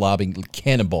ship lobbing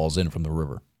cannonballs in from the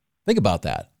river. Think about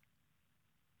that.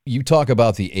 You talk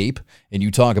about the ape, and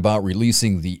you talk about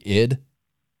releasing the id.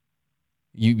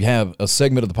 You have a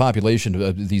segment of the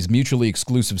population, these mutually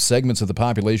exclusive segments of the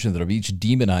population that have each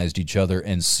demonized each other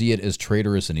and see it as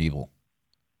traitorous and evil.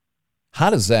 How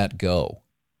does that go?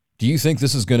 Do you think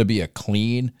this is going to be a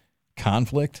clean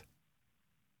conflict?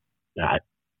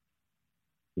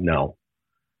 No.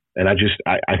 And I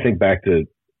think back to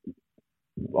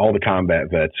all the combat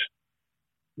vets,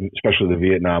 especially the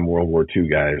Vietnam, World War II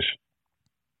guys.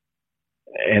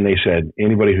 And they said,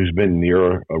 anybody who's been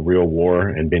near a real war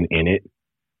and been in it,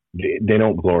 they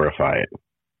don't glorify it.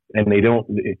 And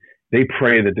they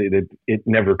pray that it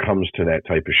never comes to that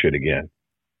type of shit again.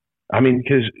 I mean,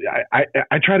 because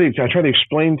I try to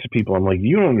explain to people, I'm like,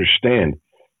 you don't understand.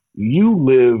 You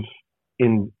live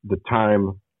in the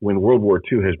time when World War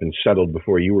II has been settled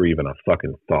before you were even a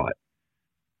fucking thought.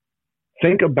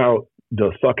 Think about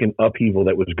the fucking upheaval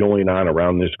that was going on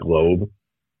around this globe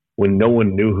when no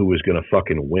one knew who was going to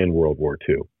fucking win World War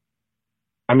II.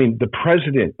 I mean, the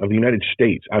president of the United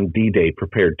States on D-Day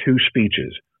prepared 2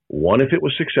 speeches, one if it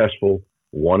was successful,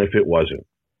 one if it wasn't.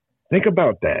 Think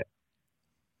about that.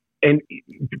 And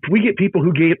we get people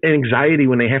who get anxiety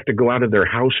when they have to go out of their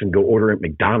house and go order at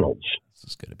McDonald's.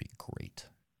 This is going to be great.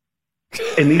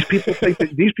 And these people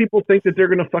think that they're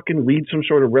going to fucking lead some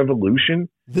sort of revolution.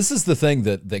 This is the thing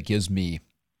that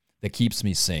keeps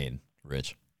me sane,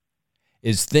 Rich,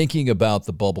 is thinking about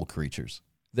the bubble creatures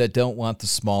that don't want the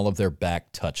small of their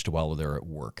back touched while they're at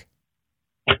work.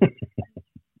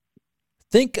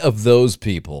 Think of those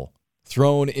people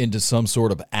thrown into some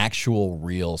sort of actual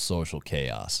real social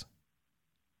chaos,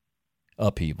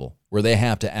 upheaval, where they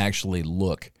have to actually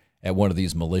look at one of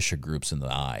these militia groups in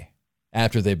the eye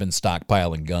after they've been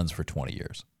stockpiling guns for 20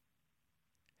 years.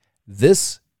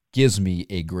 This gives me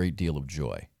a great deal of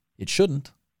joy. It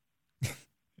shouldn't.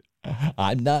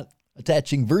 I'm not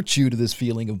attaching virtue to this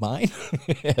feeling of mine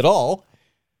at all,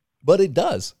 but it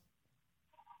does.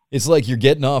 It's like you're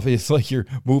getting off. It's like you're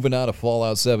moving out of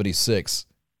Fallout 76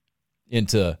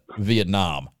 into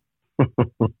Vietnam.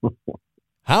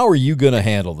 How are you going to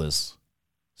handle this,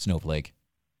 Snowflake?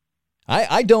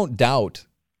 I don't doubt,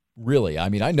 really. I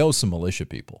mean, I know some militia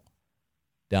people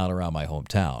down around my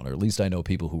hometown, or at least I know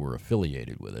people who were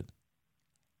affiliated with it.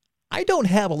 I don't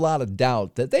have a lot of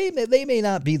doubt that they may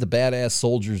not be the badass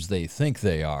soldiers they think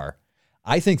they are.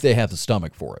 I think they have the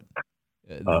stomach for it.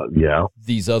 Yeah.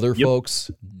 These other folks,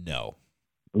 no.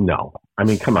 No. I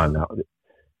mean, come on now.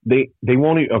 They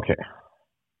won't even, okay.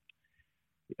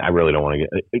 I really don't want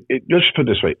to get, just put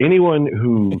it this way. Anyone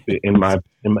who, in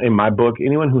my book,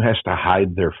 anyone who has to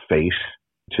hide their face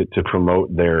to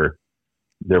promote their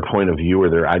point of view or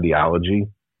their ideology,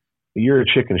 you're a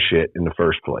chicken shit in the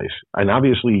first place. And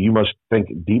obviously you must think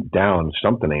deep down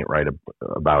something ain't right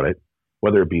about it.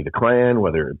 Whether it be the Klan,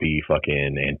 whether it be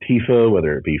fucking Antifa,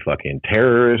 whether it be fucking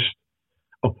terrorists.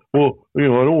 Oh, well, I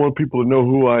don't want people to know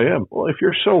who I am. Well, if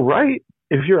you're so right,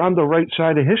 if you're on the right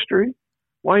side of history,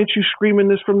 why aren't you screaming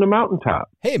this from the mountaintop?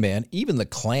 Hey, man, even the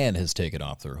Klan has taken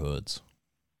off their hoods.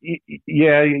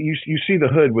 Yeah, you see the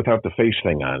hood without the face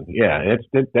thing on. Yeah,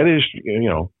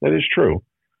 that is true.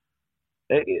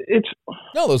 It's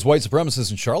no, those white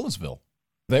supremacists in Charlottesville.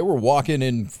 They were walking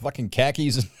in fucking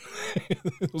khakis and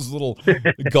those little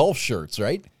golf shirts,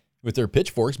 right? With their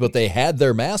pitchforks, but they had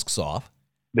their masks off.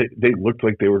 They looked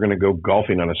like they were going to go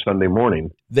golfing on a Sunday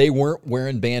morning. They weren't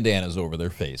wearing bandanas over their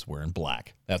face, wearing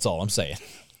black. That's all I'm saying.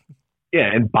 Yeah,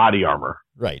 and body armor.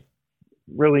 Right.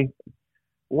 Really,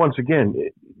 once again,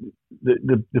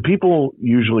 the people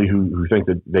usually who think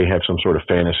that they have some sort of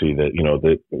fantasy that,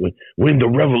 that when the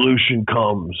revolution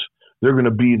comes, they're going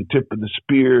to be the tip of the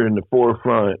spear in the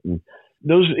forefront. And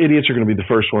those idiots are going to be the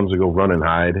first ones to go run and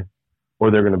hide,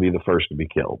 or they're going to be the first to be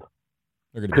killed.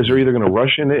 Because they're either going to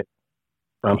rush in it.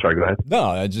 I'm sorry, go ahead.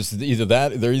 No, just either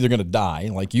that, they're either going to die,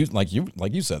 like you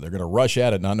said, they're going to rush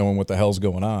at it, not knowing what the hell's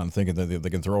going on, thinking that they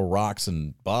can throw rocks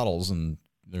and bottles, and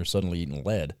they're suddenly eating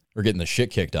lead or getting the shit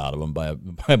kicked out of them by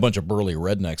a bunch of burly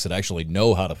rednecks that actually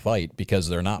know how to fight because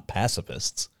they're not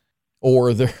pacifists.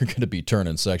 Or they're going to be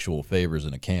turning sexual favors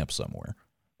in a camp somewhere.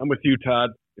 I'm with you,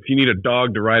 Todd. If you need a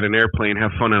dog to ride an airplane,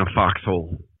 have fun in a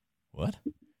foxhole. What?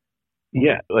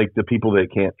 Yeah, like the people that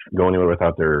can't go anywhere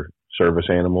without their service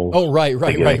animals. Oh, right.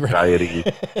 Anxiety.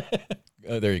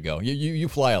 There you go. You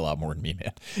fly a lot more than me,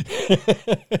 man.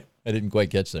 I didn't quite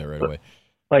catch that right away.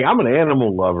 Like, I'm an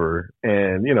animal lover,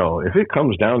 and, if it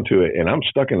comes down to it and I'm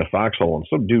stuck in a foxhole and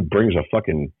some dude brings a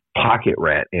fucking pocket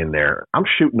rat in there, I'm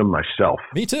shooting him myself.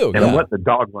 Me too. And I'm letting the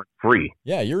dog run free.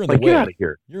 Yeah, you're in the way. Get out of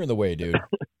here. You're in the way, dude.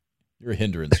 You're a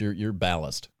hindrance. You're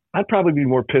ballast. I'd probably be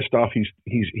more pissed off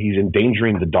he's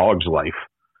endangering the dog's life.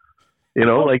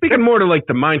 Speaking more to like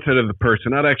the mindset of the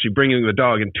person, not actually bringing the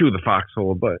dog into the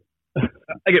foxhole, but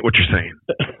I get what you're saying.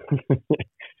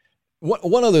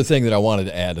 One other thing that I wanted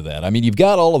to add to that. I mean, you've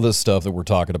got all of this stuff that we're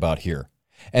talking about here.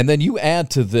 And then you add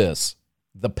to this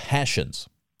the passions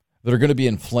that are going to be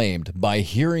inflamed by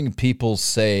hearing people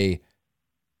say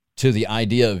to the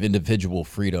idea of individual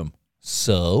freedom,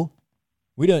 so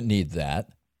we don't need that.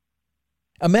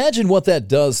 Imagine what that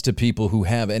does to people who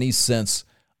have any sense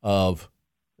of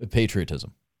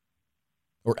patriotism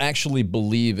or actually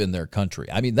believe in their country.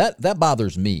 I mean, that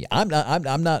bothers me. I'm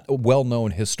not well known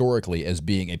historically as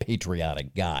being a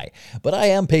patriotic guy, but I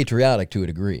am patriotic to a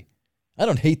degree. I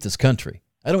don't hate this country.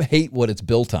 I don't hate what it's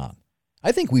built on.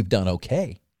 I think we've done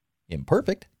okay.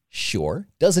 Imperfect, sure.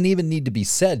 Doesn't even need to be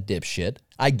said, dipshit.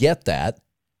 I get that.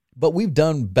 But we've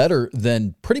done better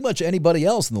than pretty much anybody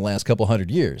else in the last couple hundred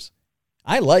years.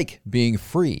 I like being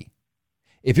free.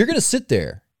 If you're going to sit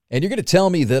there and you're going to tell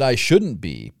me that I shouldn't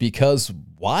be, because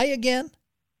why again?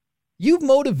 You've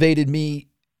motivated me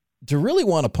to really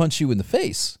want to punch you in the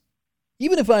face.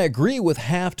 Even if I agree with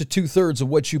half to 2/3 of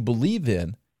what you believe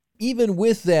in, even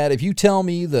with that, if you tell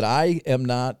me that I am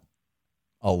not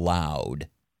allowed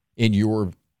in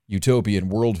your utopian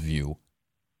worldview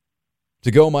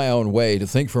to go my own way, to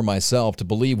think for myself, to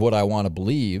believe what I want to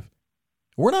believe,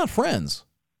 we're not friends.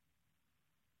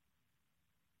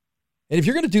 And if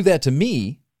you're going to do that to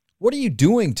me, what are you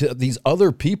doing to these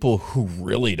other people who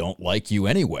really don't like you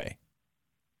anyway?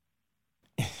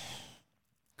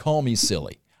 Call me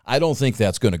silly. I don't think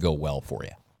that's going to go well for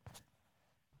you.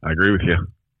 I agree with you.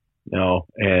 No,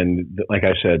 and like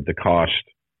I said, the cost,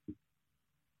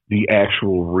 the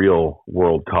actual real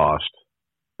world cost,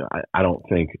 I don't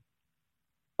think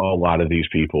a lot of these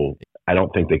people, I don't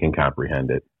think they can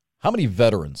comprehend it. How many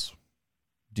veterans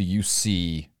do you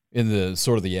see in the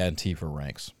sort of the Antifa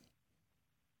ranks?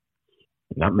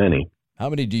 Not many. How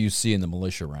many do you see in the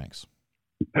militia ranks?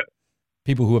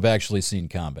 People who have actually seen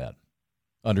combat.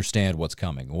 understand what's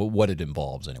coming, what it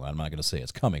involves anyway. I'm not going to say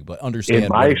it's coming, but understand. In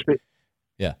my experience,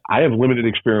 yeah, I have limited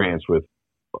experience with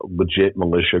legit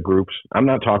militia groups. I'm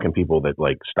not talking people that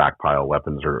like stockpile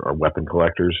weapons or weapon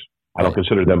collectors. I don't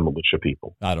consider them militia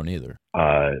people. I don't either.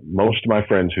 Most of my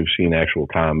friends who've seen actual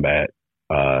combat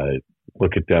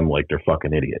look at them like they're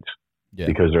fucking idiots. Yeah.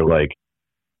 Because they're like,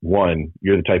 one,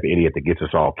 you're the type of idiot that gets us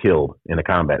all killed in a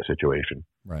combat situation.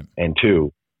 Right. And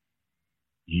two,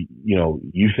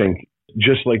 you think,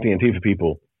 just like the Antifa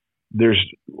people, there's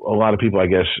a lot of people, I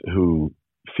guess, who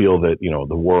feel that,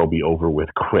 the war will be over with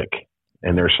quick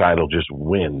and their side will just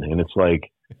win. And it's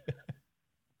like,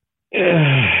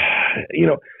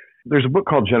 there's a book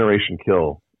called Generation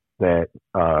Kill that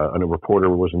a reporter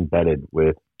was embedded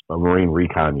with a Marine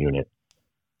recon unit.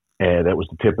 And that was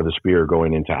the tip of the spear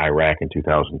going into Iraq in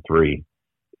 2003.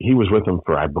 He was with them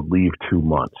for, I believe, 2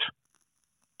 months.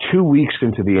 2 weeks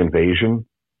into the invasion,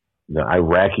 the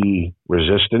Iraqi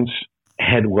resistance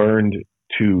had learned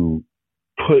to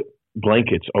put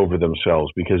blankets over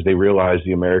themselves because they realized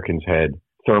the Americans had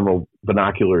thermal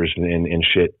binoculars and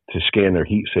shit to scan their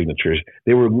heat signatures.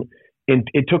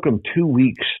 It took them 2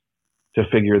 weeks to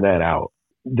figure that out.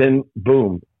 Then,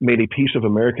 boom, made a piece of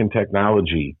American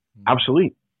technology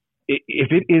obsolete.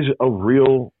 If it is a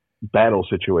real battle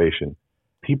situation,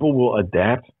 people will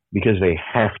adapt because they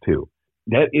have to.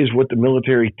 That is what the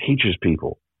military teaches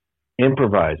people.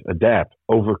 Improvise, adapt,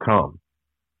 overcome.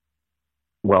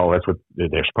 Well, that's what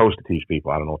they're supposed to teach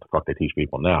people. I don't know what the fuck they teach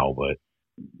people now, but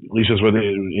at least that's what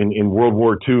in World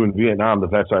War II and Vietnam, the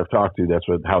vets I've talked to, that's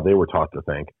how they were taught to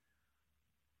think.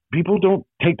 People don't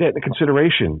take that into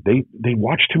consideration. They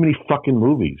watch too many fucking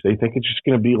movies. They think it's just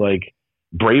going to be like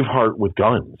Braveheart with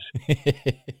guns.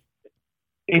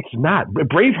 It's not.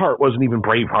 Braveheart wasn't even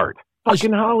Braveheart.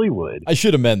 Fucking Hollywood. I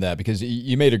should amend that because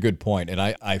you made a good point, and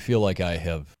I feel like I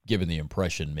have given the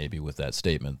impression maybe with that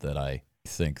statement that I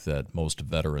think that most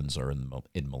veterans are in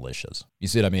militias. You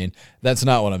see what I mean? That's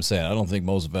not what I'm saying. I don't think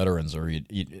most veterans are,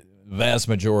 vast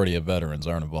majority of veterans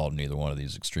aren't involved in either one of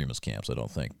these extremist camps, I don't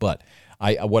think. But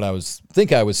what I was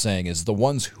saying is the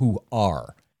ones who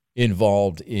are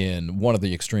involved in one of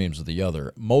the extremes or the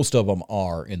other, most of them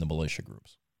are in the militia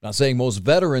groups. Not saying most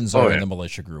veterans are in the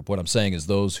militia group. What I'm saying is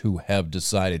those who have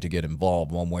decided to get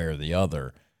involved one way or the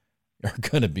other are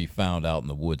going to be found out in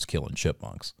the woods killing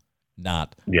chipmunks,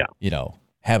 not,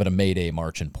 having a May Day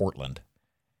march in Portland.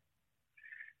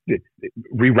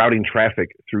 Rerouting traffic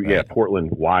through,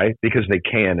 Portland. Why? Because they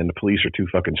can, and the police are too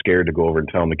fucking scared to go over and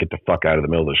tell them to get the fuck out of the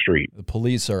middle of the street. The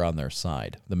police are on their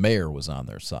side. The mayor was on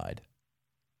their side.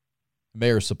 The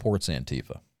mayor supports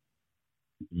Antifa.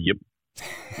 Yep.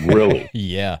 Really?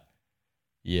 Yeah.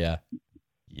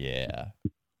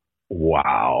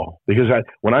 Wow. Because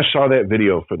when I saw that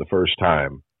video for the first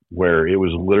time, where it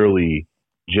was literally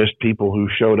just people who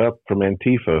showed up from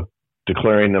Antifa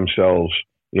declaring themselves,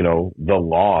 the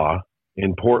law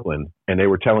in Portland, and they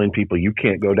were telling people, you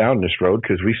can't go down this road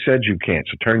because we said you can't,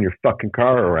 so turn your fucking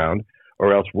car around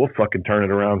or else we'll fucking turn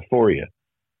it around for you.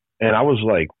 And I was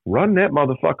like, run that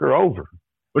motherfucker over.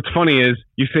 What's funny is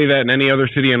you say that in any other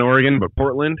city in Oregon, but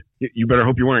Portland, you better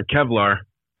hope you're wearing Kevlar.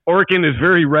 Oregon is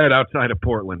very red outside of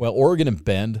Portland. Well, Oregon and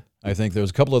Bend, I think there's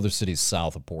a couple other cities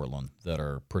south of Portland that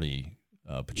are pretty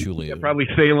patchouli. Yeah, probably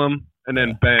Salem and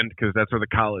then Bend because that's where the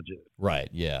college is. Right,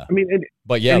 yeah. I mean,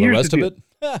 but the rest of it?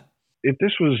 If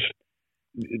this was,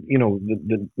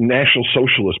 the National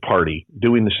Socialist Party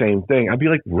doing the same thing, I'd be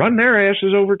like, run their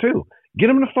asses over too. Get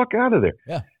them the fuck out of there.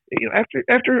 Yeah.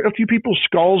 After a few people's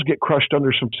skulls get crushed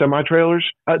under some semi-trailers,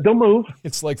 they'll move.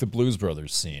 It's like the Blues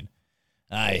Brothers scene.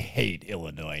 I hate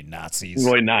Illinois Nazis.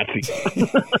 Illinois Nazis.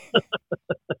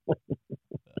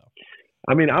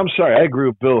 I mean, I'm sorry. I agree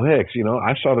with Bill Hicks.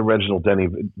 I saw the Reginald Denny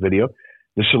video.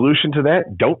 The solution to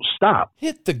that, don't stop.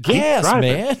 Hit the gas,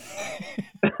 man.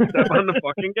 Step on the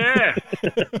fucking gas.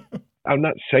 I'm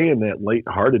not saying that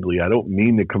lightheartedly. I don't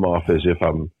mean to come off as if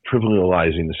I'm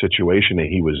trivializing the situation that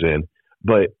he was in.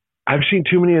 But I've seen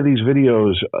too many of these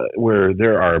videos where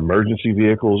there are emergency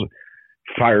vehicles,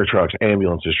 fire trucks,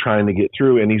 ambulances trying to get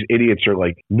through, and these idiots are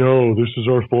like, no, this is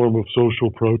our form of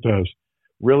social protest.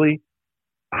 Really?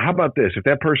 How about this? If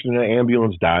that person in that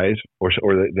ambulance dies or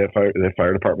that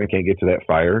fire department can't get to that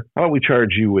fire, how about we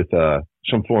charge you with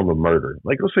some form of murder?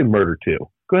 Like, let's say murder too.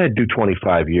 Go ahead and do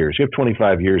 25 years. You have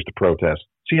 25 years to protest.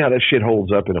 See how that shit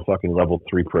holds up in a fucking level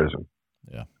 3 prison.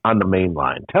 Yeah. On the main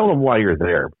line. Tell them why you're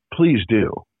there. Please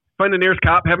do. Find the nearest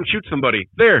cop, have him shoot somebody.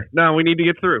 There. Now we need to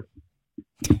get through.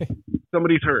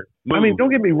 Somebody's hurt. Move. I mean,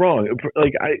 don't get me wrong.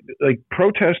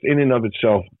 Protest in and of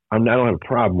itself, I don't have a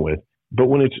problem with. But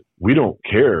when it's, we don't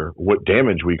care what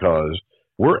damage we cause,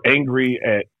 we're angry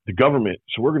at the government,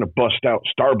 so we're going to bust out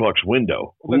Starbucks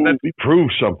window. Well, Ooh, we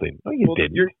proved something. No, you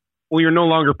didn't. You're no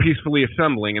longer peacefully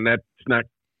assembling, and that's not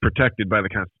protected by the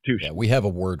Constitution. Yeah, we have a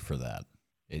word for that.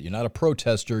 You're not a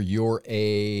protester. You're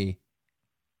a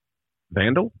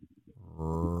vandal,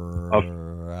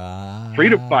 a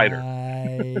freedom fighter,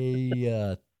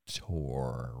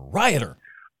 rioter.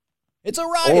 It's a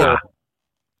riot.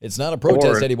 It's not a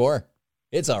protest anymore.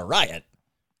 It's a riot.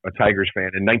 A Tigers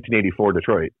fan in 1984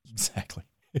 Detroit. Exactly.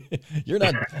 You're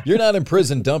not in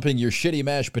prison dumping your shitty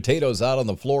mashed potatoes out on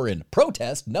the floor in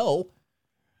protest. No.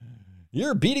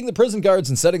 You're beating the prison guards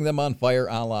and setting them on fire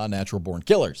a la Natural Born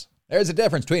Killers. There's a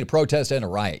difference between a protest and a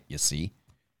riot, you see.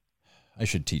 I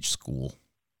should teach school.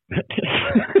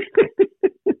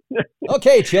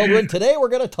 Okay, children, today we're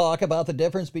going to talk about the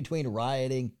difference between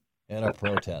rioting and a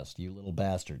protest, you little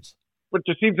bastards. But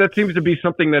that seems to be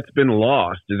something that's been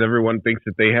lost, is everyone thinks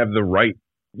that they have the right.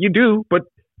 You do, but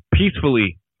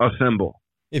peacefully assemble.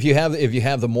 If you have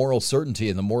the moral certainty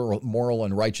and the moral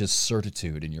and righteous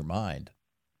certitude in your mind,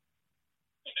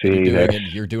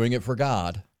 you're doing it for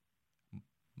God,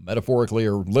 metaphorically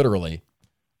or literally,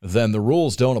 then the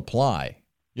rules don't apply.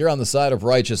 You're on the side of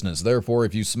righteousness. Therefore,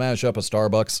 if you smash up a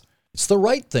Starbucks, it's the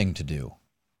right thing to do.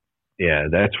 Yeah,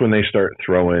 that's when they start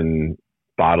throwing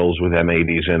bottles with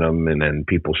M80s in them, and then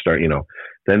people start,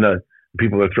 then the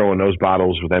people are throwing those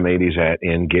bottles with M80s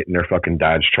in, getting their fucking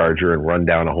Dodge Charger and run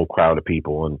down a whole crowd of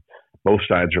people, and both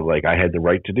sides are like, I had the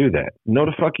right to do that. No,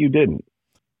 the fuck you didn't.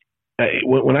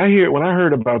 When I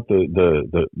heard about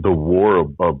the war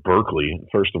of Berkeley,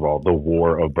 first of all, the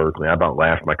war of Berkeley, I about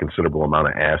laughed my considerable amount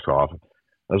of ass off.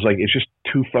 I was like, it's just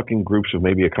two fucking groups of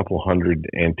maybe a couple hundred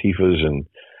Antifas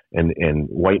and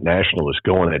white nationalists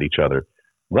going at each other.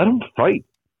 Let them fight.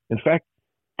 In fact,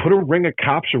 put a ring of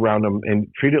cops around them and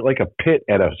treat it like a pit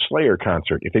at a Slayer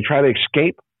concert. If they try to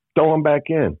escape, throw them back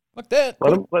in. Fuck that.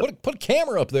 Put a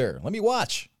camera up there. Let me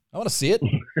watch. I want to see it.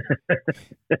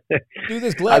 Do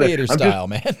this gladiator style,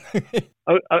 man.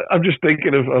 I'm just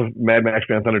thinking of Mad Max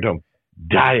Van Thunderdome.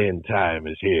 Dying time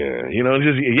is here.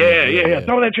 Yeah.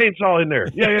 Throw that chainsaw in there.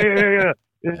 Yeah.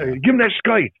 Give them that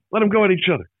skite. Let them go at each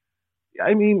other.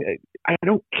 I mean, I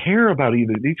don't care about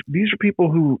either. These are people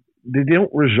who they don't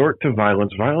resort to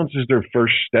violence. Violence is their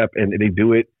first step, and they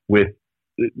do it with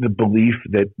the belief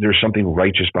that there's something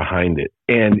righteous behind it.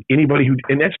 And anybody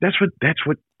that's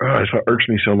what irks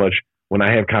me so much when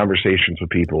I have conversations with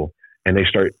people and they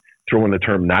start throwing the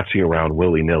term Nazi around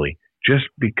willy-nilly. Just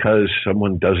because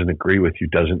someone doesn't agree with you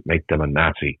doesn't make them a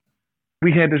Nazi.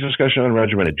 We had this discussion on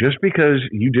Regimented. Just because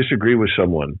you disagree with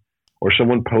someone or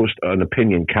someone posts an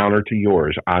opinion counter to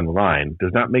yours online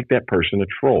does not make that person a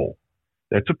troll.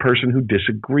 That's a person who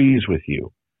disagrees with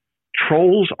you.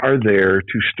 Trolls are there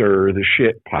to stir the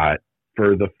shit pot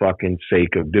for the fucking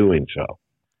sake of doing so.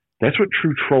 That's what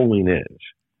true trolling is.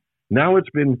 Now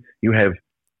you have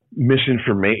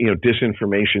misinformation,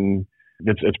 disinformation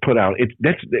that's put out.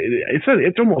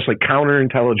 It's almost like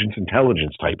counterintelligence,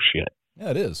 intelligence type shit.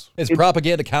 Yeah, it is. It's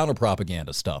propaganda, counter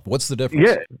propaganda stuff. What's the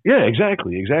difference? Yeah,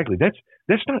 exactly.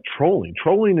 That's not trolling.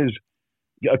 Trolling is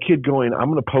a kid going, I'm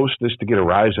going to post this to get a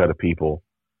rise out of people.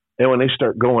 And when they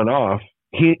start going off,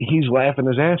 he's laughing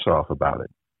his ass off about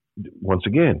it. Once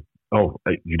again,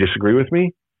 you disagree with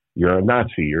me? You're a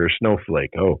Nazi. You're a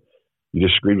snowflake. Oh, you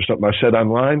disagreed with something I said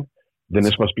online? Then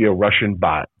this must be a Russian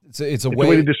bot. It's a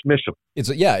way to dismiss them.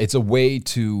 It's a way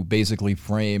to basically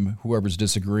frame whoever's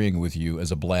disagreeing with you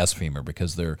as a blasphemer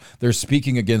because they're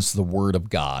speaking against the word of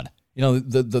God.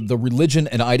 The religion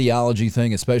and ideology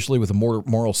thing, especially with a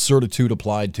moral certitude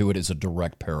applied to it, is a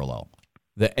direct parallel.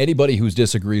 That anybody who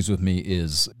disagrees with me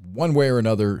is one way or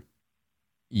another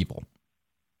evil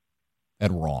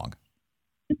and wrong.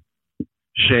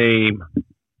 Shame.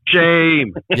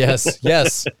 Yes.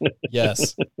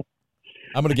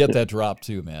 I'm going to get that drop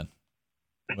too, man.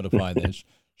 I'm going to find this.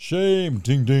 Shame.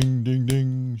 Ding, ding, ding,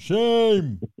 ding.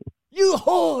 Shame. You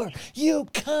whore. You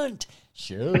cunt.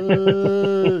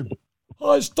 Shame.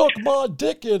 I stuck my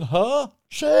dick in, huh?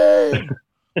 Shame.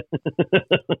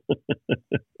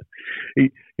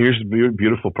 Here's the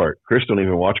beautiful part. Chris don't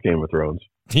even watch Game of Thrones.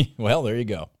 Well, there you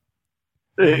go.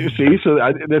 See, so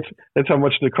that's how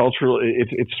much the cultural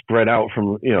it's spread out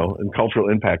from and cultural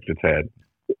impact it's had.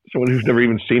 Someone who's never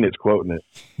even seen it's quoting it.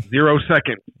 0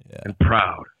 second and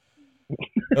proud.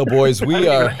 Oh, boys, we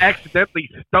are accidentally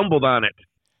stumbled on it.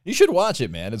 You should watch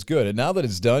it, man. It's good. And now that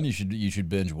it's done, you should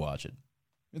binge watch it.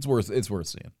 It's worth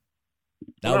seeing.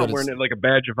 Now I'm wearing it like a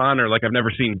badge of honor, like I've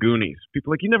never seen Goonies.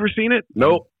 People are like, you never seen it?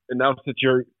 Nope. And now that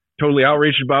you're totally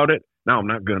outraged about it, no, I'm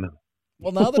not gonna.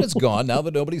 Well, now that it's gone, now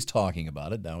that nobody's talking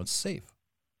about it, now it's safe.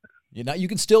 You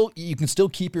can still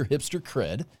keep your hipster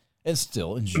cred. and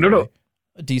still enjoy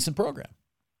a decent program.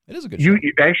 It is a good show.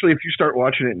 You actually, if you start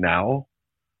watching it now,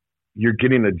 you're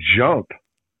getting a jump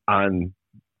on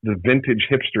the vintage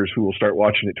hipsters who will start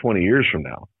watching it 20 years from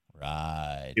now.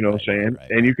 Right. You know what I'm saying?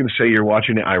 Right. And you can say you're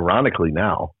watching it ironically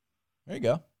now. There you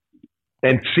go.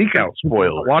 And seek out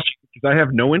spoilers. Watch because I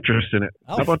have no interest in it.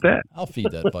 How about that? I'll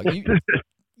feed that bug.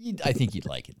 I think you'd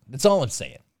like it. That's all I'm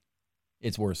saying.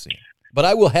 It's worth seeing. But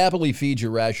I will happily feed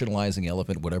your rationalizing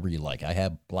elephant whatever you like. I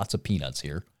have lots of peanuts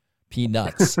here.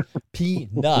 Peanuts.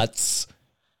 Peanuts.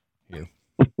 Here.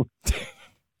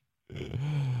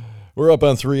 We're up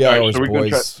on 3 hours, so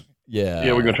boys. Yeah,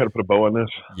 we're going to try to put a bow on this?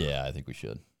 Yeah, I think we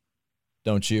should.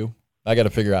 Don't you? I got to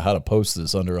figure out how to post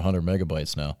this under 100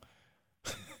 megabytes now.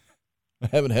 I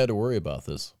haven't had to worry about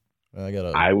this.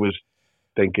 I was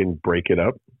thinking break it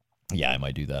up. Yeah, I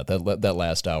might do that. That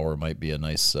last hour might be a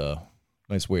nice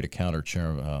way to counter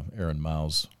Aaron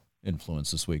Mao's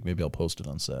influence this week. Maybe I'll post it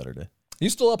on Saturday. You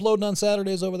still uploading on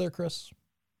Saturdays over there, Chris?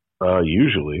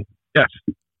 Usually. Yes.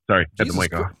 Sorry, had Jesus the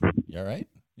mic off. You all right?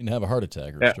 You didn't have a heart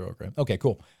attack or a stroke, right? Okay,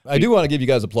 cool. I do want to give you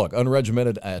guys a plug.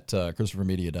 Unregimented at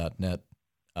ChristopherMedia.net.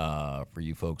 For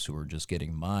you folks who are just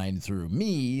getting mine through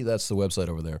me, that's the website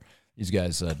over there. These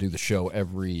guys do the show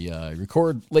every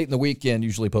record late in the week and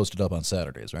usually post it up on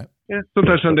Saturdays, right? Yeah,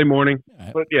 sometimes Sunday morning.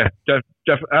 Right. But yeah,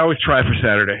 Jeff, I always try for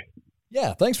Saturday.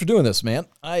 Yeah, thanks for doing this, man.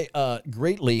 I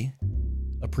greatly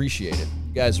appreciate it.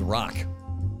 You guys rock.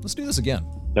 Let's do this again.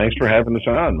 Thanks for having us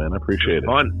on, man. I appreciate it.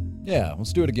 Fun. Yeah,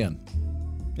 let's do it again.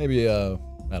 Maybe, I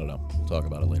don't know. We'll talk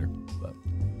about it later. But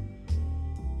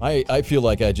I feel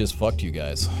like I just fucked you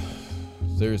guys.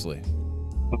 Seriously.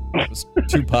 It was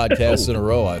 2 podcasts in a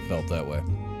row I felt that way.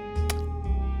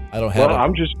 I don't have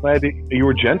I'm just glad that you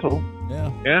were gentle.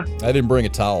 Yeah. I didn't bring a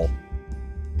towel.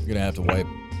 You're going to have to wipe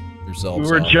yourselves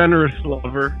We were off. generous,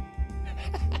 lover.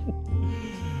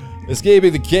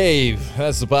 Escaping the Cave.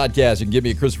 That's the podcast. You can get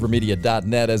me at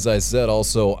ChristopherMedia.net, as I said,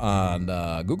 also on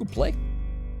Google Play,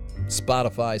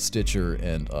 Spotify, Stitcher,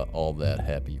 and all that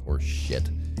happy horse shit.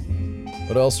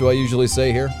 What else do I usually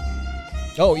say here?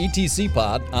 Oh, ETC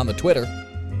Pod on the Twitter.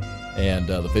 And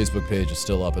the Facebook page is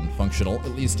still up and functional,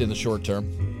 at least in the short term.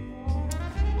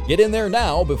 Get in there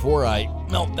now before I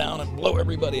melt down and blow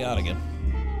everybody out again.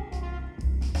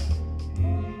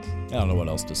 I don't know what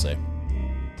else to say.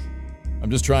 I'm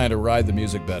just trying to ride the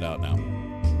music bed out now.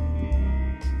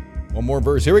 One more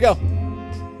verse. Here we go.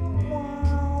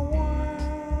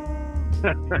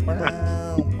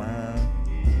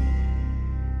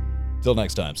 Till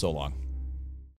next time, so long.